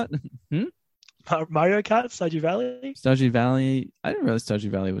Valley? Kart? Mario Kart, Stardew Valley. Stardew Valley. I didn't realize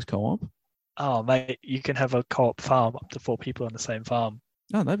Stardew Valley was co-op. Oh mate, you can have a co-op farm up to 4 people on the same farm.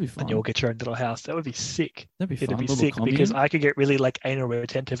 Oh, that'd be fun. And you'll get your own little house. That would be sick. That'd be fun. It'd be sick because I could get really like anal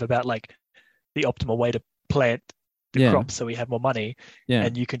retentive about like the optimal way to plant the crops so we have more money. Yeah.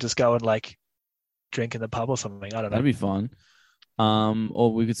 And you can just go and like drink in the pub or something. I don't know. That'd be fun.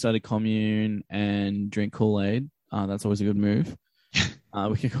 Or we could start a commune and drink Kool-Aid. That's always a good move.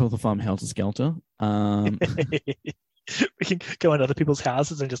 We could call the farm Helter Skelter. We can go in other people's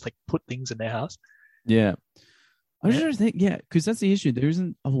houses and just like put things in their house. Yeah. I was trying to think, because that's the issue. There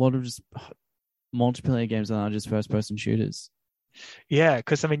isn't a lot of just multiplayer games that are just first-person shooters. Yeah,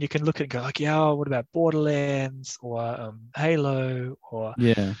 because I mean, you can look at it and go like, yeah, what about Borderlands or Halo or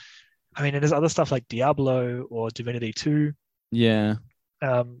Yeah. I mean, and there's other stuff like Diablo or Divinity 2, Yeah.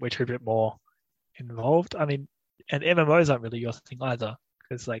 which are a bit more involved. I mean, and MMOs aren't really your thing either,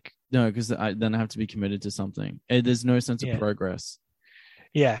 because like, No, because then I have to be committed to something. There's no sense of Yeah. progress.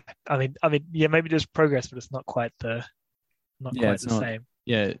 yeah, I mean, yeah, maybe there's progress, but it's not quite the same.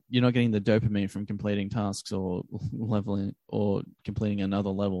 Yeah, you're not getting the dopamine from completing tasks or leveling or completing another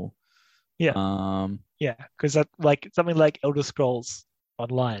level. Yeah. Yeah, because that like something like Elder Scrolls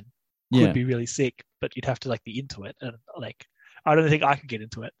Online could be really sick, but you'd have to like be into it, and like I don't think I could get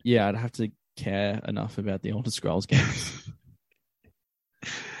into it. Yeah, I'd have to care enough about the Elder Scrolls games.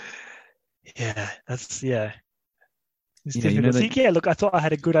 Yeah, that's yeah. It's Yeah, difficult. So, yeah, look, I thought I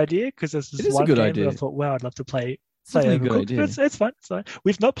had a good idea because there's this one game that I thought, wow, I'd love to play. It's definitely a good idea. It's fine. It's fine.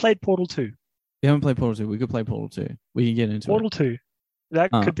 We've not played Portal 2. We haven't played Portal 2. We could play Portal 2. We can get into Portal 2.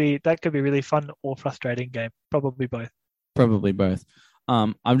 That could be a really fun or frustrating game. Probably both. Probably both.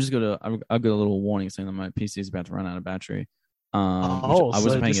 I've got a little warning saying that my PC is about to run out of battery. I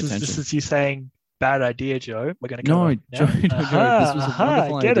wasn't paying attention. This is you saying bad idea, Joe. We're going to go. No, Joe. This was a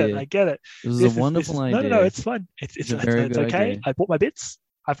wonderful idea. I get it. This was a wonderful idea. No, it's fine. It's very good okay. Idea. I bought my bits.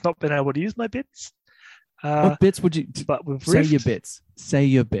 I've not been able to use my bits. What bits would you? But with say Rift, your bits. Say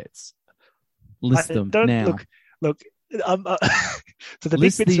your bits. List them now. Look. So the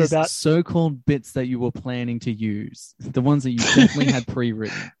List big bits these are about so-called bits that you were planning to use. The ones that you definitely had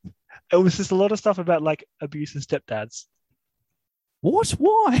pre-written. It was just a lot of stuff about like abusive stepdads. What?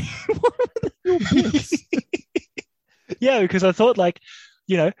 Why? What are your bits? Yeah, because I thought like,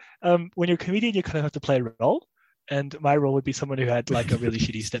 when you're a comedian, you kind of have to play a role, and my role would be someone who had like a really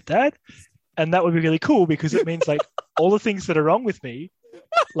shitty stepdad, and that would be really cool because it means like all the things that are wrong with me,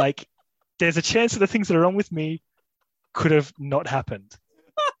 like there's a chance that the things that are wrong with me could have not happened.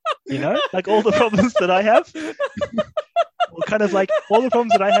 Like all the problems that I have, were kind of like all the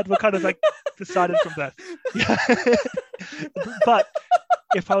problems that I had were kind of like decided from birth. Yeah. But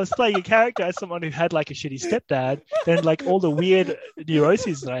if I was playing a character as someone who had like a shitty stepdad, then like all the weird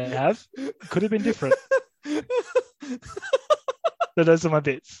neuroses that I have could have been different. So those are my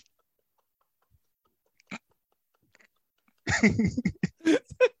bits.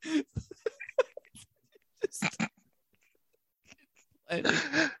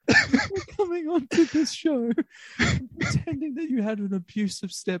 Coming onto this show pretending that you had an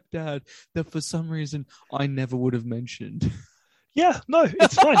abusive stepdad that for some reason I never would have mentioned. Yeah, no,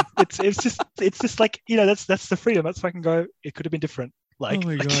 it's fine. It's just like, that's the freedom. That's why I can go, it could have been different. Like, oh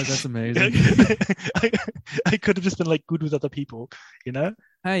my god, that's amazing. I could have just been like good with other people,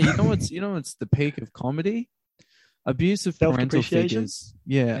 Hey, you know what's the peak of comedy? Abusive parental figures.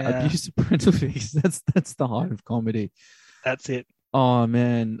 Yeah, abusive parental figures. That's the height of comedy. That's it. Oh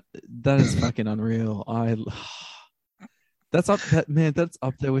man, that is fucking unreal. That's up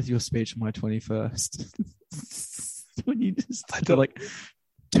there with your speech on my 21st. When you just like,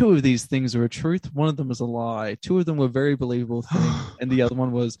 two of these things are a truth, one of them is a lie. Two of them were very believable things, and the other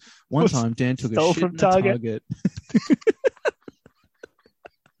one was one time Dan took a shit from Target.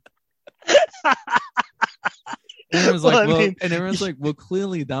 And everyone's like, and everyone's like, well,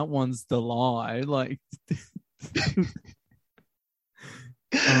 clearly that one's the lie. Like,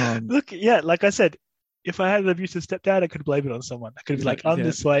 look, like I said, if I had an abusive stepdad, I could blame it on someone. I could be like, I'm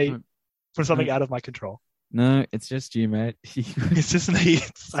this way for something out of my control. No, it's just you, mate. It's just me.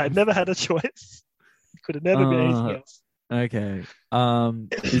 I never had a choice. It could have never been anything else. Okay.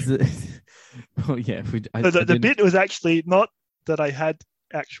 Is it? Well, yeah. The bit was actually not that I had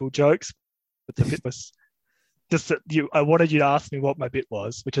actual jokes, but the bit was just that I wanted you to ask me what my bit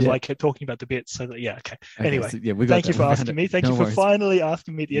was, which is why I kept talking about the bits. So that, okay. Anyway, so, thank you for asking me. Thank you for finally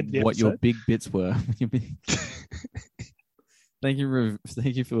asking me at the end of the episode. What your big bits were. Thank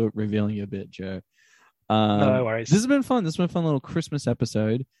you for revealing your bit, Joe. No worries. This has been fun. This has been a fun little Christmas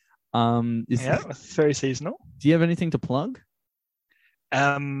episode. It's very seasonal. Do you have anything to plug?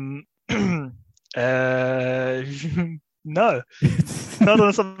 No. Not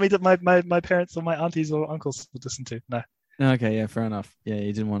on something that my parents or my aunties or uncles would listen to. No. Okay, yeah, fair enough. Yeah,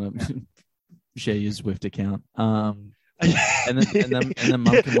 you didn't want to share your Zwift account. And then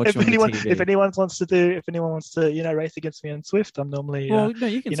mum can watch you on the TV. If anyone wants to race against me on Zwift, I'm normally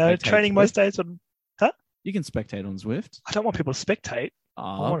you can training most days on. Huh? You can spectate on Zwift. I don't want people to spectate.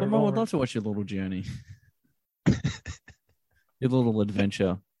 But mum would love to watch your little journey, your little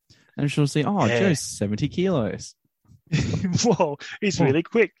adventure, and she'll say, Joe's 70 kilos. Whoa, he's really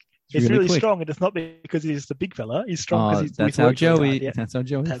quick. He's really strong, and it's not because he's the big fella. He's strong because he's. That's how Joey. That's how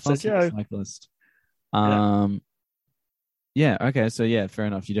Joey. That's a cyclist. Yeah. Okay. So yeah, fair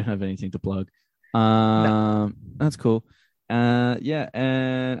enough. You don't have anything to plug. No. That's cool. Yeah,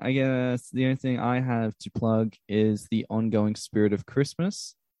 and I guess the only thing I have to plug is the ongoing spirit of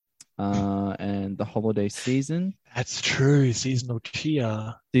Christmas, and the holiday season. That's true. Seasonal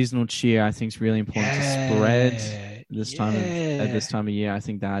cheer. Seasonal cheer, I think, is really important to spread this time of at this Yeah. time of year. I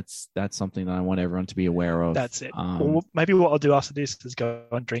think that's something that I want everyone to be aware of. That's it. Or maybe what I'll do after this is go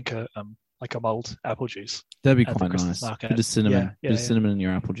and drink a like a mulled apple juice That'd be at the quite Christmas nice. market. Bit of cinnamon, Yeah, bit of yeah. cinnamon in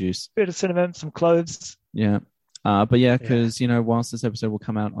your apple juice. Bit of cinnamon, some cloves. Yeah. But yeah, Yeah. because whilst this episode will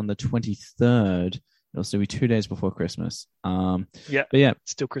come out on the 23rd, it'll still be 2 days before Christmas. Yeah. But yeah,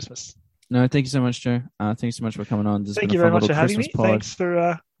 Still Christmas. no, thank you so much, Joe. Thank you so much for coming on. This has Thank been you a very fun much for little having Christmas me. pod. Thanks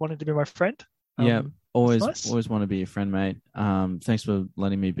for wanting to be my friend. Yeah, always nice. always want to be your friend, mate. Thanks for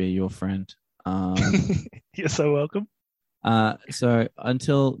letting me be your friend. You're so welcome. So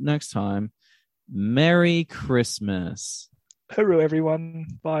until next time, Merry Christmas. Hooroo, everyone.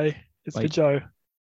 Bye. It's Bye. for Joe.